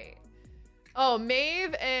be great. Oh,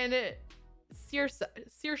 Maeve and Saoirse.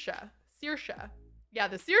 Yeah,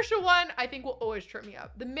 the Saoirse one I think will always trip me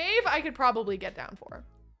up. The Maeve I could probably get down for.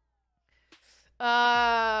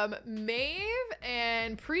 Maeve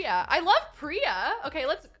and Priya. I love Priya. Okay,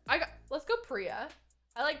 let's go Priya.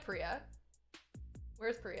 I like Priya.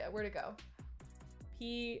 Where's Priya? Where'd it go?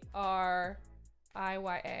 Priya.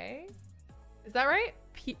 Is that right?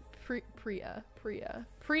 Priya.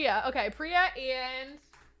 Okay, Priya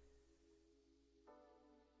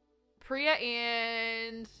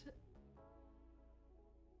and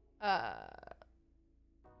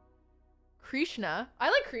Krishna. I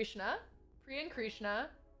like Krishna. Priya and Krishna.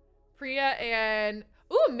 Priya and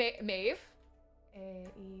Maeve.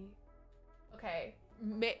 Okay.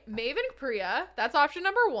 Maeve and Priya. That's option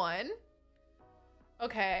number 1.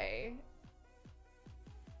 Okay.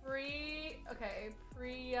 Priya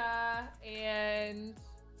and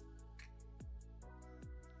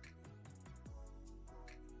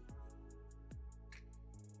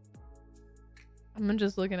I'm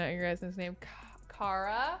just looking at your guys' name.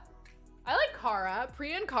 Kara. I like Kara.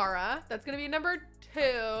 Priya and Kara. That's gonna be number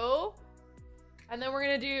 2. And then we're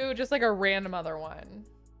gonna do just like a random other one.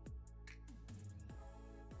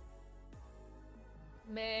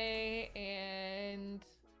 May and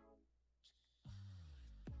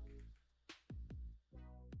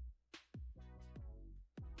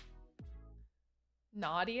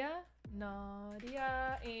Nadia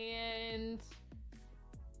and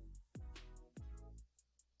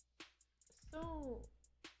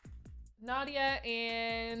Nadia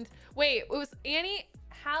and wait, it was Annie,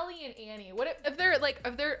 Hallie and Annie. What if they're like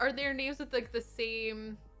are their names with like the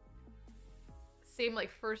same same like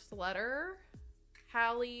first letter.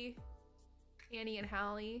 Hallie, Annie and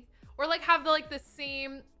Hallie. Or like have the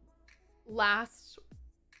same last,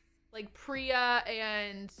 like Priya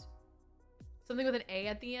and something with an A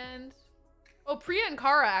at the end. Oh, Priya and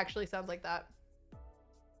Kara actually sounds like that.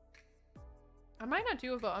 I might not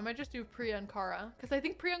do a vote. I might just do Priya and Kara because I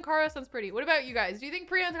think Priya and Kara sounds pretty. What about you guys? Do you think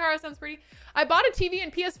Priya and Kara sounds pretty? I bought a TV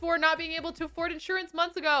and PS4 not being able to afford insurance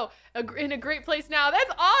months ago. In a great place now.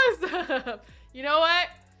 That's awesome. You know what?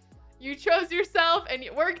 You chose yourself and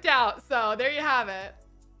it worked out. So there you have it.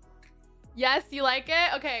 Yes, you like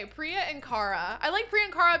it? Okay, Priya and Kara. I like Priya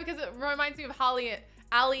and Kara because it reminds me of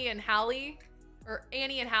Allie and Hallie. Or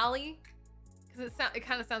Annie and Hallie. Because it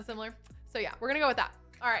kind of sounds similar. So yeah, we're going to go with that.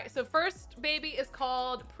 All right, so first baby is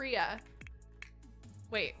called Priya.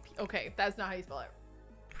 Wait, okay, that's not how you spell it.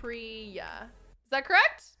 Priya. Is that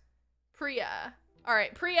correct? Priya. All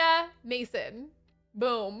right, Priya Mason.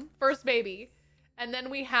 Boom, first baby. And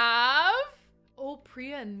then we have, oh,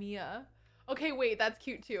 Priya and Mia. Okay, wait, that's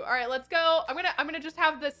cute too. All right, let's go. I'm gonna just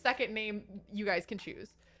have the second name you guys can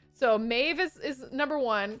choose. So Maeve is number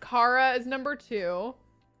 1. Kara is number 2.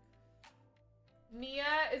 Mia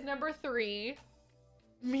is number 3.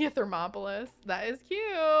 Mia Thermopolis. That is cute.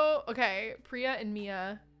 Okay, Priya and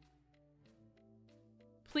Mia.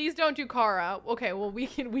 Please don't do Kara. Okay, well we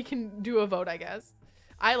can do a vote, I guess.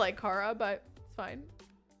 I like Kara, but it's fine.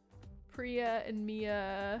 Priya and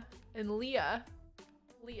Mia and Leah.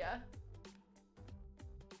 Leah.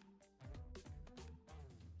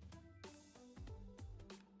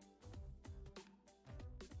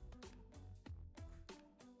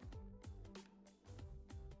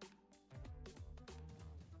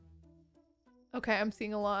 Okay, I'm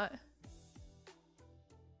seeing a lot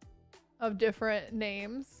of different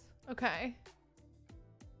names. Okay.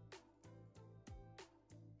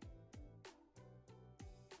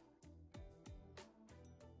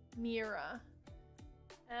 Mira.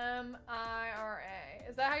 M-I-R-A.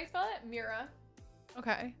 Is that how you spell it? Mira.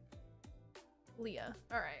 Okay. Leah.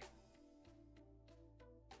 All right.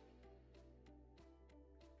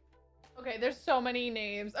 Okay, there's so many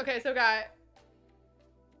names. Okay, so got...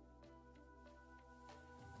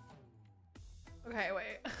 Okay,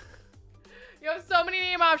 wait. You have so many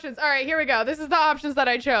name options. All right, here we go. This is the options that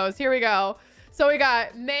I chose. Here we go. So we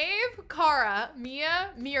got Maeve, Kara, Mia,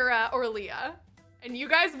 Mira, or Leah. And you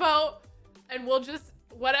guys vote, and we'll just,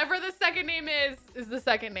 whatever the second name is the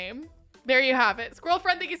second name. There you have it. Squirrel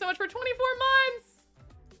Friend, thank you so much for 24 months.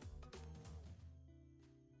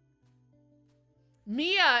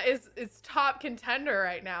 Mia is top contender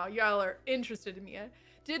right now. Y'all are interested in Mia.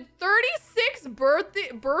 Did 36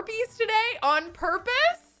 burpees today on purpose?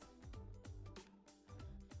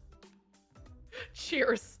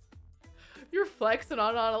 Cheers. You're flexing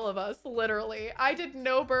on all of us, literally. I did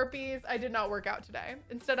no burpees. I did not work out today.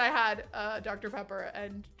 Instead, I had Dr. Pepper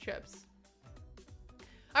and chips.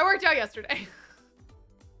 I worked out yesterday.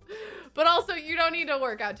 But also, you don't need to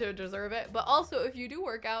work out to deserve it. But also, if you do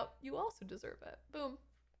work out, you also deserve it. Boom.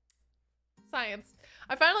 Science.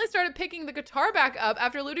 I finally started picking the guitar back up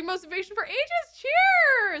after losing motivation for ages.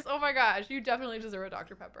 Cheers! Oh my gosh, you definitely deserve a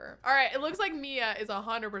Dr. Pepper. All right, it looks like Mia is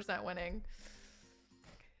 100% winning.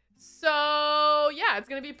 So yeah, it's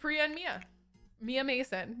gonna be Priya and Mia. Mia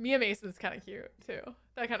Mason. Mia Mason's kind of cute too.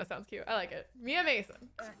 That kind of sounds cute. I like it. Mia Mason.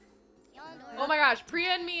 Oh my gosh,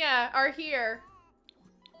 Priya and Mia are here.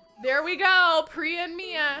 There we go, Priya and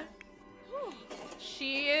Mia.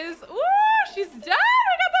 She is, ooh, she's done. We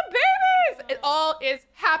got the babies. It all is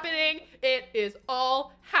happening. It is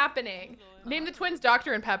all happening. Name the twins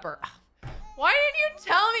Dr. and Pepper. Why didn't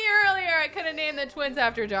you tell me earlier I could have named the twins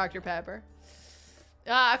after Dr. Pepper?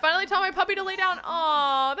 I finally taught my puppy to lay down.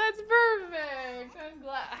 Oh, that's perfect. I'm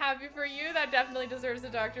glad, happy for you. That definitely deserves a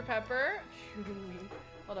Dr. Pepper. Chewy.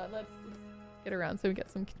 Hold on, let's get around so we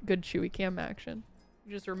get some good Chewy cam action.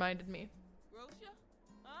 You just reminded me.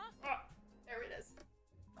 There it is.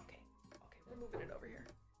 Okay, we're moving it over here.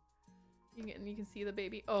 You can see the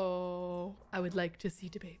baby. Oh, I would like to see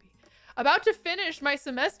the baby. About to finish my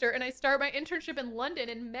semester and I start my internship in London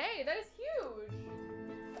in May. That is huge.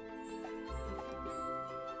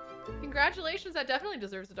 Congratulations, that definitely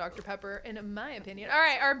deserves a Dr. Pepper in my opinion. All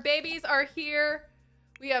right, our babies are here.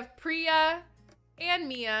 We have Priya and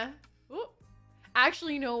Mia. Ooh.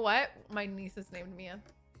 Actually, you know what? My niece is named Mia.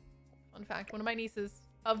 Fun fact, one of my nieces,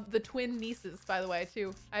 of the twin nieces, by the way,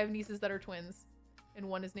 too. I have nieces that are twins, and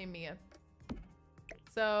one is named Mia.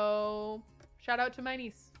 So, shout out to my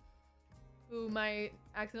niece, whom I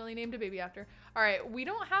accidentally named a baby after. All right, we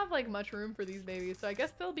don't have like much room for these babies, so I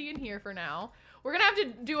guess they'll be in here for now. We're gonna have to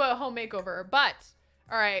do a home makeover, but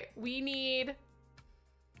all right, we need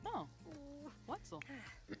What's all?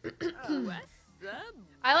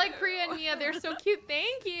 I like Priya and Mia. They're so cute.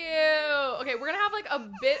 Thank you. Okay, we're gonna have like a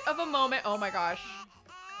bit of a moment. Oh my gosh.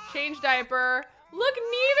 Change diaper. Look,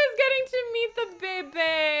 Neve is getting to meet the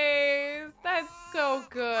babies. That's so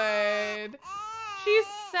good. She's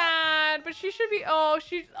sad, but she should be. Oh.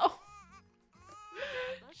 She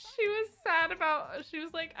was sad about. She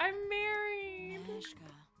was like, I'm married.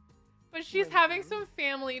 But she's having some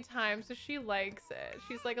family time, so she likes it.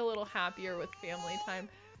 She's like a little happier with family time.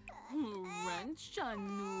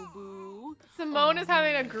 Simone is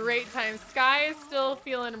having a great time. Sky is still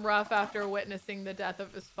feeling rough after witnessing the death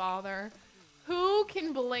of his father. Who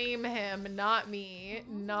can blame him? Not me.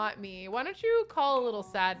 Not me. Why don't you call a little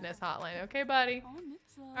sadness hotline, okay, buddy?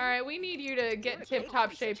 All right, we need you to get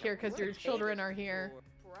tip-top shape here because your children are here.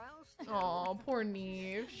 Oh, poor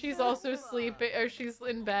Neve. She's also sleeping, or she's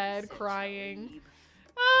in bed crying.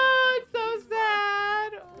 Oh, it's so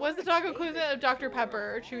sad. What's the taco equivalent of Dr.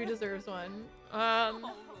 Pepper? Chewie deserves one.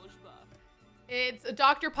 It's a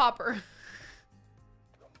Dr. Popper.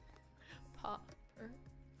 Popper.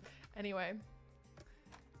 Anyway.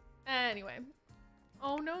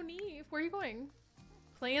 Oh no, Neve. Where are you going?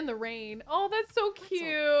 Play in the rain. Oh, that's so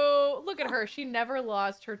cute. Look at her. She never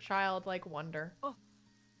lost her childlike wonder. Oh.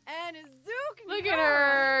 And a zook. Look at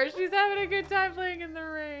her. She's having a good time playing in the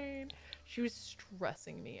rain. She was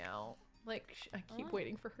stressing me out. Like, I keep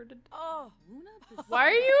waiting for her to... Oh. Why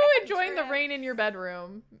are you enjoying the rain in your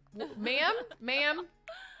bedroom? Ma'am? Ma'am?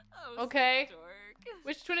 Okay.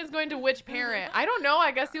 Which twin is going to which parent? I don't know.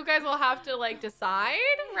 I guess you guys will have to, like, decide,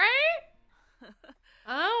 right?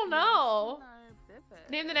 I don't know.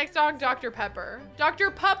 Name the next dog Dr. Pepper.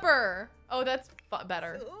 Dr. Pupper! Oh, that's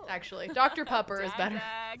better, actually. Dr. Pupper is better.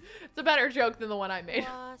 It's a better joke than the one I made.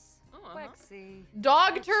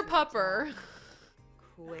 Dogter Pupper.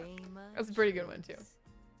 That's a pretty good one, too.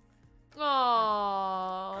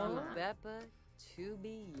 Aww.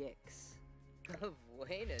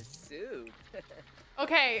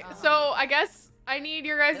 Okay, so I guess I need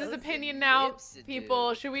your guys' opinion now,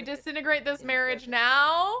 people. Should we disintegrate this marriage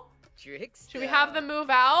now? Should we have them move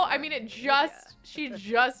out? I mean, she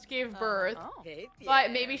just gave birth, but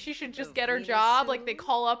maybe she should just get her job. Like, they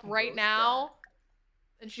call up right now,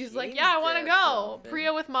 and she's like, yeah, I want to go.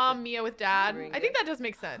 Priya with mom, Mia with dad. I think that does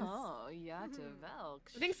make sense. I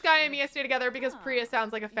think Sky and Mia stay together because Priya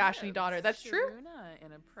sounds like a fashion-y daughter. That's true.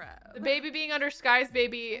 The baby being under Sky's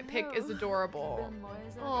baby pic is adorable.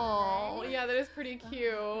 Oh, yeah, that is pretty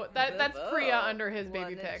cute. That's Priya under his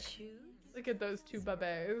baby pic. Look at those two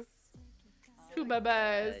babes. Two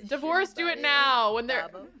babes. Divorce, do it now. When they're...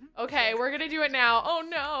 Okay, we're gonna do it now. Oh,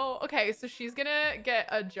 no. Okay, so she's gonna get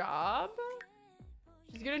a job.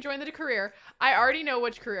 She's gonna join the career. I already know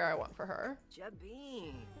which career I want for her.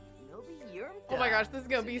 Oh my gosh, this is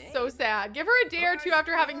gonna be so sad. Give her a day or two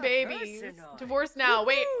after having babies. Divorce now.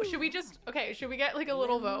 Wait, should we just... Okay, should we get like a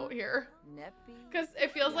little vote here? Because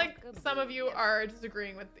it feels like some of you are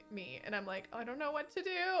disagreeing with me, and I'm like, I don't know what to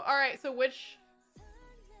do. All right, so which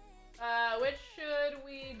should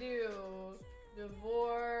we do?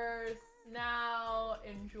 Divorce now,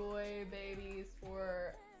 enjoy babies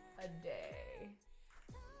for a day.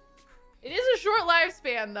 It is a short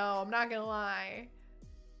lifespan, though. I'm not gonna lie.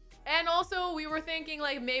 And also, we were thinking,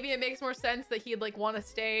 like, maybe it makes more sense that he'd, like, want to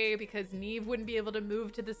stay because Neve wouldn't be able to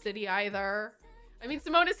move to the city either. I mean,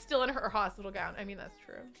 Simone is still in her hospital gown. I mean, that's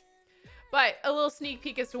true. But a little sneak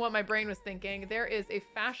peek as to what my brain was thinking. There is a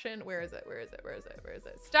fashion... Where is it?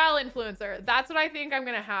 Style influencer. That's what I think I'm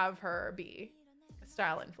going to have her be. A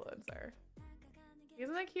style influencer.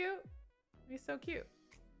 Isn't that cute? He's so cute.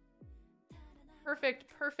 Perfect.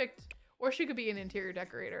 Or she could be an interior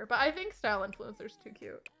decorator. But I think style influencer's too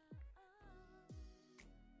cute.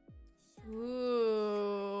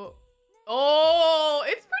 Ooh. Oh,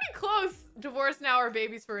 it's pretty close. Divorce now or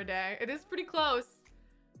babies for a day. It is pretty close.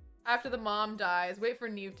 After the mom dies. Wait for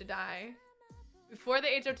Neve to die. Before they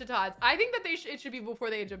age up to Tots. I think that it should be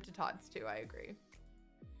before they age up to Tots too. I agree.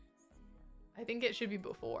 I think it should be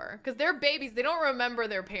before. Because they're babies. They don't remember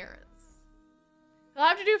their parents. They'll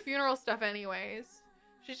have to do funeral stuff anyways.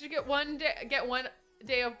 She should get one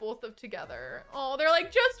day of both of together. Oh, they're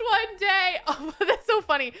like, just one day. Oh, that's so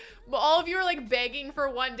funny. But all of you are like begging for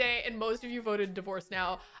one day, and most of you voted divorce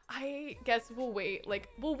now. I guess we'll wait. Like,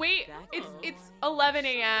 we'll wait. It's 11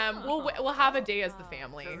 a.m. We'll have a day as the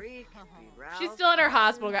family. She's still in her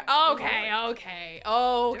hospital. Okay.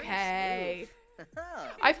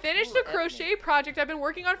 I finished a crochet project I've been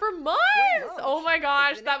working on for months. Oh my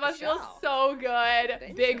gosh, that must feel so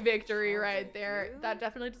good. Big victory right there. That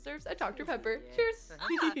definitely deserves a Dr. Pepper. Cheers.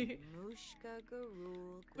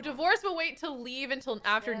 Divorce will wait to leave until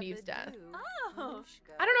after Neve's death. I don't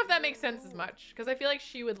know if that makes sense as much, because I feel like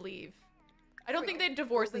she would leave. I don't think they'd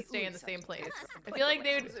divorce and stay in the same place. I feel like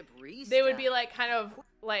they would be like kind of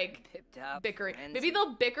like bickering. Maybe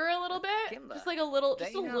they'll bicker a little bit, just a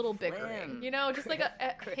little bickering, you know, just like a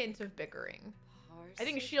hint of bickering. I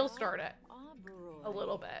think she'll start it a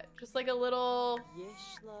little bit, just like a little.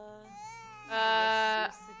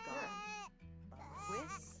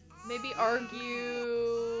 Maybe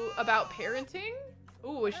argue about parenting.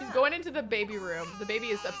 Ooh, she's going into the baby room. The baby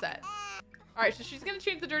is upset. All right, so she's gonna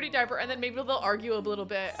change the dirty diaper, and then maybe they'll argue a little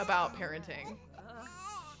bit about parenting.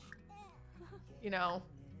 You know.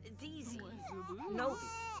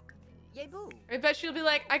 I bet she'll be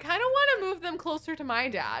like, I kind of want to move them closer to my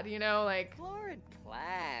dad, you know, like.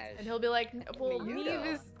 And he'll be like, well, Neve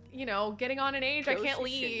is, you know, getting on in age. I can't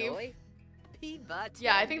leave.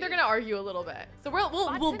 Yeah, I think they're gonna argue a little bit. So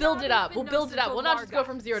we'll build it up. We'll build it up. We'll not just go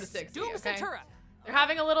from 0 to 60. Okay? They're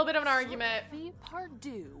having a little bit of an argument. And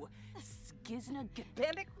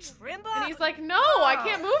he's like, no, I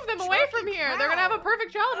can't move them away from here. They're gonna have a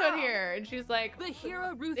perfect childhood here. And she's like,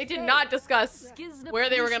 they did not discuss where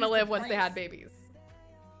they were gonna live once they had babies.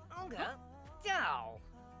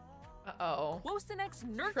 Uh-oh.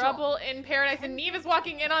 Trouble in paradise, and Neve is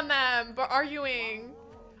walking in on them, but arguing.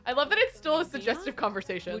 I love that it's still a suggestive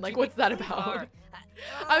conversation. Like, what's that about?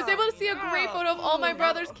 I was able to see a great photo of all my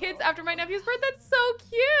brother's kids after my nephew's birth. That's so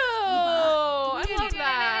cute. I love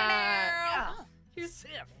that.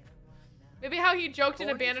 Maybe how he joked and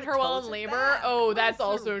abandoned her while in labor. Oh, that's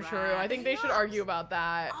also true. I think they should argue about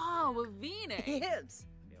that.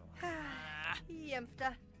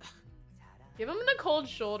 Give him the cold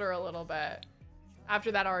shoulder a little bit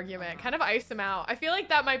after that argument. Kind of ice him out. I feel like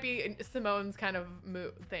that might be Simone's kind of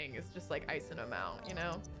thing. It's just like icing him out, you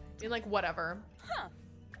know? Being like, whatever.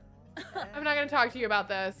 I'm not gonna talk to you about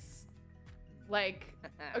this. Like,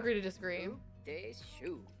 agree to disagree.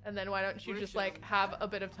 And then why don't you just like have a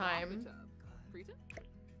bit of time?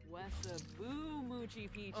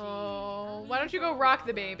 Oh, why don't you go rock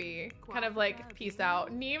the baby? Kind of like peace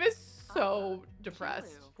out. Neve is so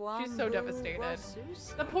depressed. She's so devastated.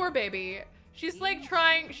 The poor baby. She's like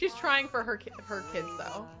she's trying for her kids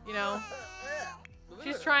though, you know?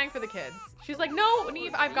 She's trying for the kids. She's like, no,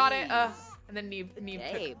 Neve, I've got it. And then Neve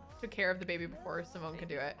took care of the baby before Simone could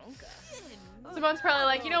do it. Simone's probably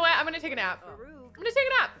like, you know what? I'm gonna take a nap. I'm gonna take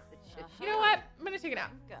a nap. You know what? I'm gonna take a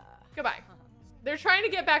nap. Goodbye. They're trying to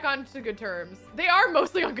get back onto good terms. They are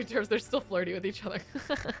mostly on good terms. They're still flirty with each other.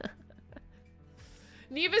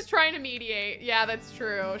 Neve is trying to mediate. Yeah, that's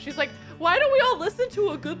true. She's like, why don't we all listen to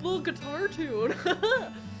a good little guitar tune?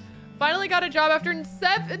 Finally got a job after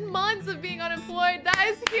 7 months of being unemployed. That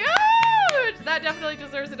is huge! That definitely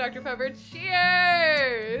deserves a Dr. Pepper.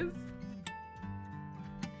 Cheers!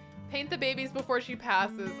 Paint the babies before she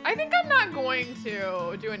passes. I think I'm not going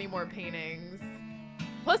to do any more paintings.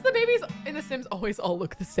 Plus the babies in The Sims always all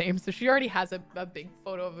look the same. So she already has a big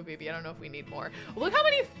photo of a baby. I don't know if we need more. Look how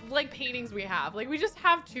many like paintings we have. Like we just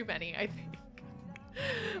have too many, I think.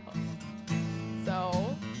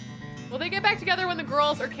 So, will they get back together when the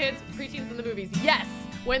girls are kids, preteens in the movies? Yes.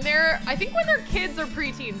 I think when they're kids or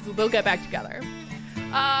preteens, they'll get back together.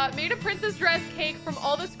 Made a princess dress cake from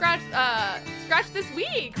all the scratch this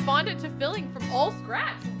week. Fondant to filling from all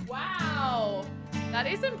scratch. Wow. That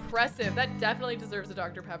is impressive. That definitely deserves a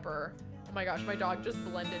Dr. Pepper. Oh my gosh, my dog just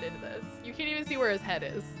blended into this. You can't even see where his head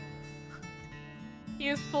is. He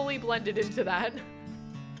is fully blended into that.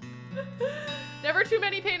 Never too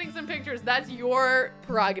many paintings and pictures. That's your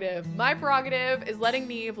prerogative. My prerogative is letting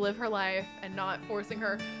Neve live her life and not forcing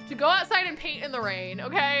her to go outside and paint in the rain,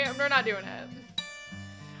 okay? We're not doing it.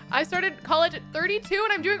 I started college at 32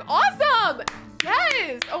 and I'm doing awesome!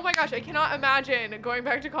 Yes! Oh my gosh, I cannot imagine going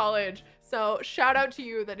back to college. So shout out to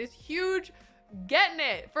you. That is huge. Getting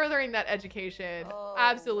it. Furthering that education.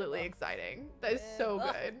 Absolutely exciting. That is so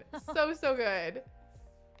good. So good.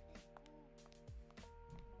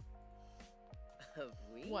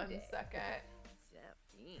 1 second.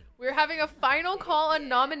 We're having a final call on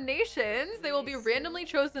nominations. They will be randomly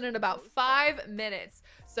chosen in about 5 minutes.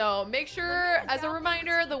 So make sure, as a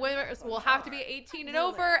reminder, the winners will have to be 18 and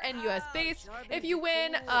over and US based. If you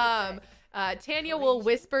win, Tanya will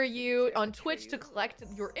whisper you on Twitch to collect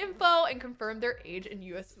your info and confirm your age and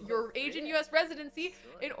US residency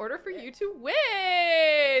in order for you to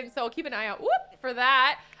win. So keep an eye out for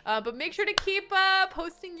that. But make sure to keep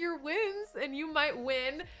posting your wins, and you might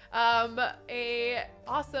win a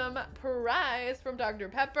awesome prize from Dr.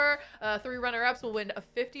 Pepper. 3 runner-ups will win a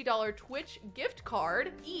 $50 Twitch gift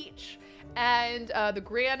card each, and the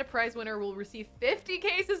grand prize winner will receive 50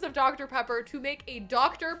 cases of Dr. Pepper to make a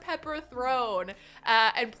Dr. Pepper throne.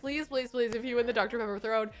 And please, please, please, if you win the Dr. Pepper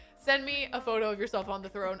throne, send me a photo of yourself on the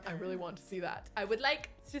throne. I really want to see that. I would like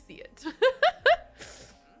to see it.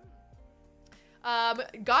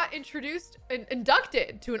 Got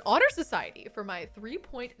inducted to an honor society for my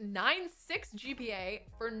 3.96 GPA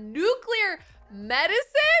for nuclear medicine.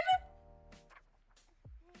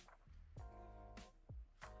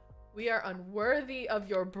 We are unworthy of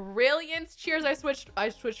your brilliance. Cheers. I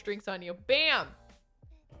switched drinks on you. Bam.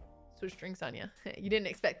 Switched drinks on you. You didn't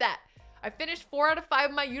expect that. I finished 4 out of 5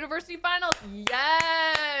 of my university finals.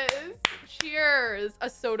 Yes. Cheers. A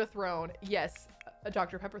soda throne. Yes. A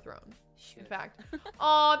Dr. Pepper throne. In fact.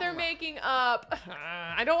 Oh, they're making up.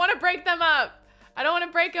 I don't want to break them up. I don't want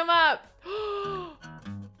to break them up.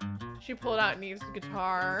 She pulled out Neve's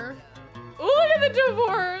guitar. Oh, look at the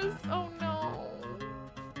divorce. Oh, no.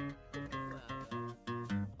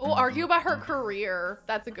 Oh, argue about her career.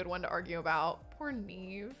 That's a good one to argue about. Poor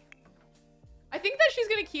Neve. I think that she's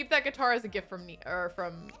going to keep that guitar as a gift from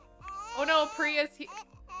Oh, no, Priya's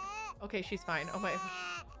okay, she's fine. Oh, my.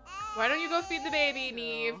 Why don't you go feed the baby,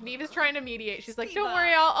 Neve? Neve is trying to mediate. She's like, don't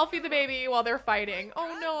worry, I'll feed the baby while they're fighting.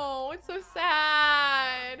 Oh no, it's so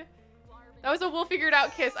sad. That was a we'll figure it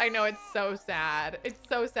out kiss. I know, it's so sad. It's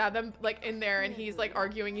so sad. Them like in there and he's like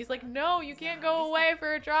arguing. He's like, no, you can't go away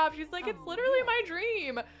for a job. She's like, it's literally my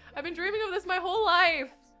dream. I've been dreaming of this my whole life.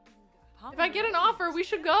 If I get an offer, we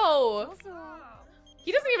should go.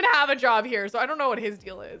 He doesn't even have a job here, so I don't know what his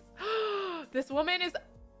deal is. This woman is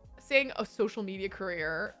saying a social media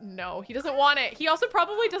career. No, he doesn't want it. He also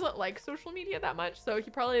probably doesn't like social media that much, so he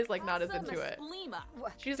probably is like not as into it.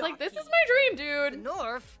 She's like, this is my dream, dude.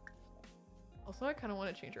 Also, I kind of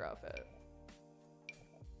want to change her outfit.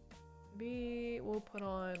 Maybe we'll put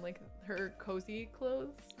on like her cozy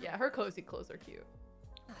clothes. Yeah, her cozy clothes are cute.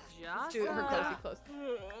 Let's do her cozy clothes.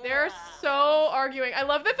 They're so arguing. I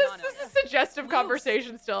love that this is a suggestive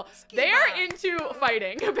conversation still. They are into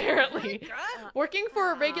fighting, apparently. Working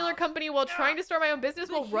for a regular company while trying to start my own business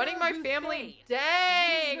while running my family.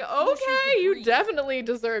 Dang. Okay, you definitely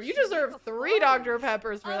deserve. You deserve 3 Dr.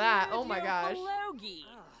 Peppers for that. Oh my gosh.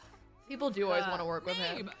 People do always want to work with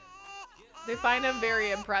him. They find him very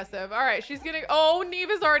impressive. All right, she's gonna. Oh, Neve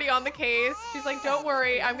is already on the case. She's like, don't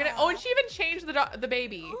worry, I'm gonna. Oh, and she even changed the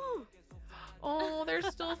baby. Oh, they're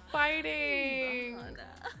still fighting.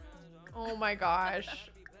 Oh my gosh.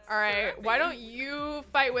 All right, why don't you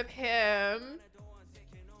fight with him?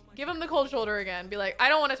 Give him the cold shoulder again. Be like, I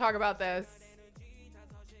don't want to talk about this.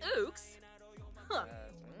 Oops. Huh.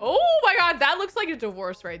 Oh my God, that looks like a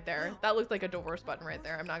divorce right there. That looks like a divorce button right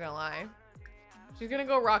there. I'm not gonna lie. She's gonna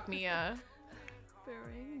go rock Mia.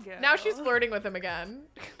 Now she's flirting with him again.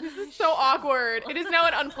 This is so awkward. It is now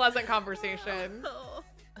an unpleasant conversation.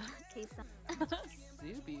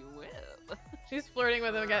 She's flirting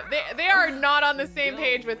with him again. They are not on the same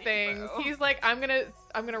page with things. He's like, I'm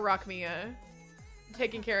gonna rock Mia. I'm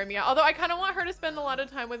taking care of Mia. Although I kind of want her to spend a lot of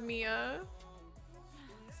time with Mia.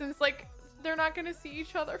 Since like they're not gonna see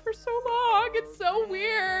each other for so long. It's so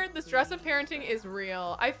weird. The stress of parenting is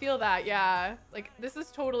real. I feel that, yeah. Like this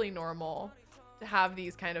is totally normal to have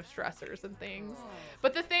these kind of stressors and things.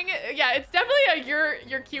 But the thing, yeah, it's definitely a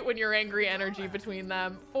you're cute when you're angry energy between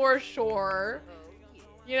them, for sure.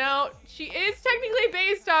 You know, she is technically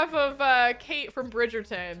based off of Kate from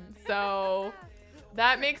Bridgerton, so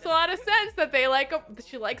that makes a lot of sense that they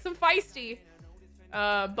she likes them feisty.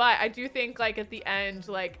 But I do think like at the end,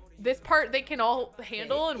 like this part they can all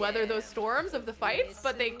handle and weather those storms of the fights,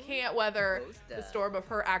 but they can't weather the storm of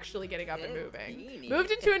her actually getting up and moving.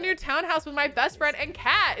 Moved into a new townhouse with my best friend and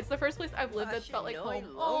cat. It's the first place I've lived that felt like home.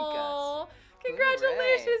 Oh,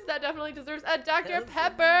 congratulations. That definitely deserves a Dr.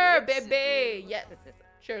 Pepper, baby. Yes.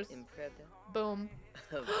 Cheers. Boom.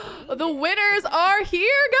 The winners are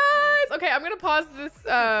here, guys. Okay, I'm gonna pause this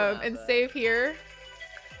and save here.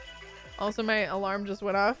 Also, my alarm just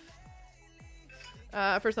went off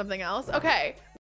for something else. Okay.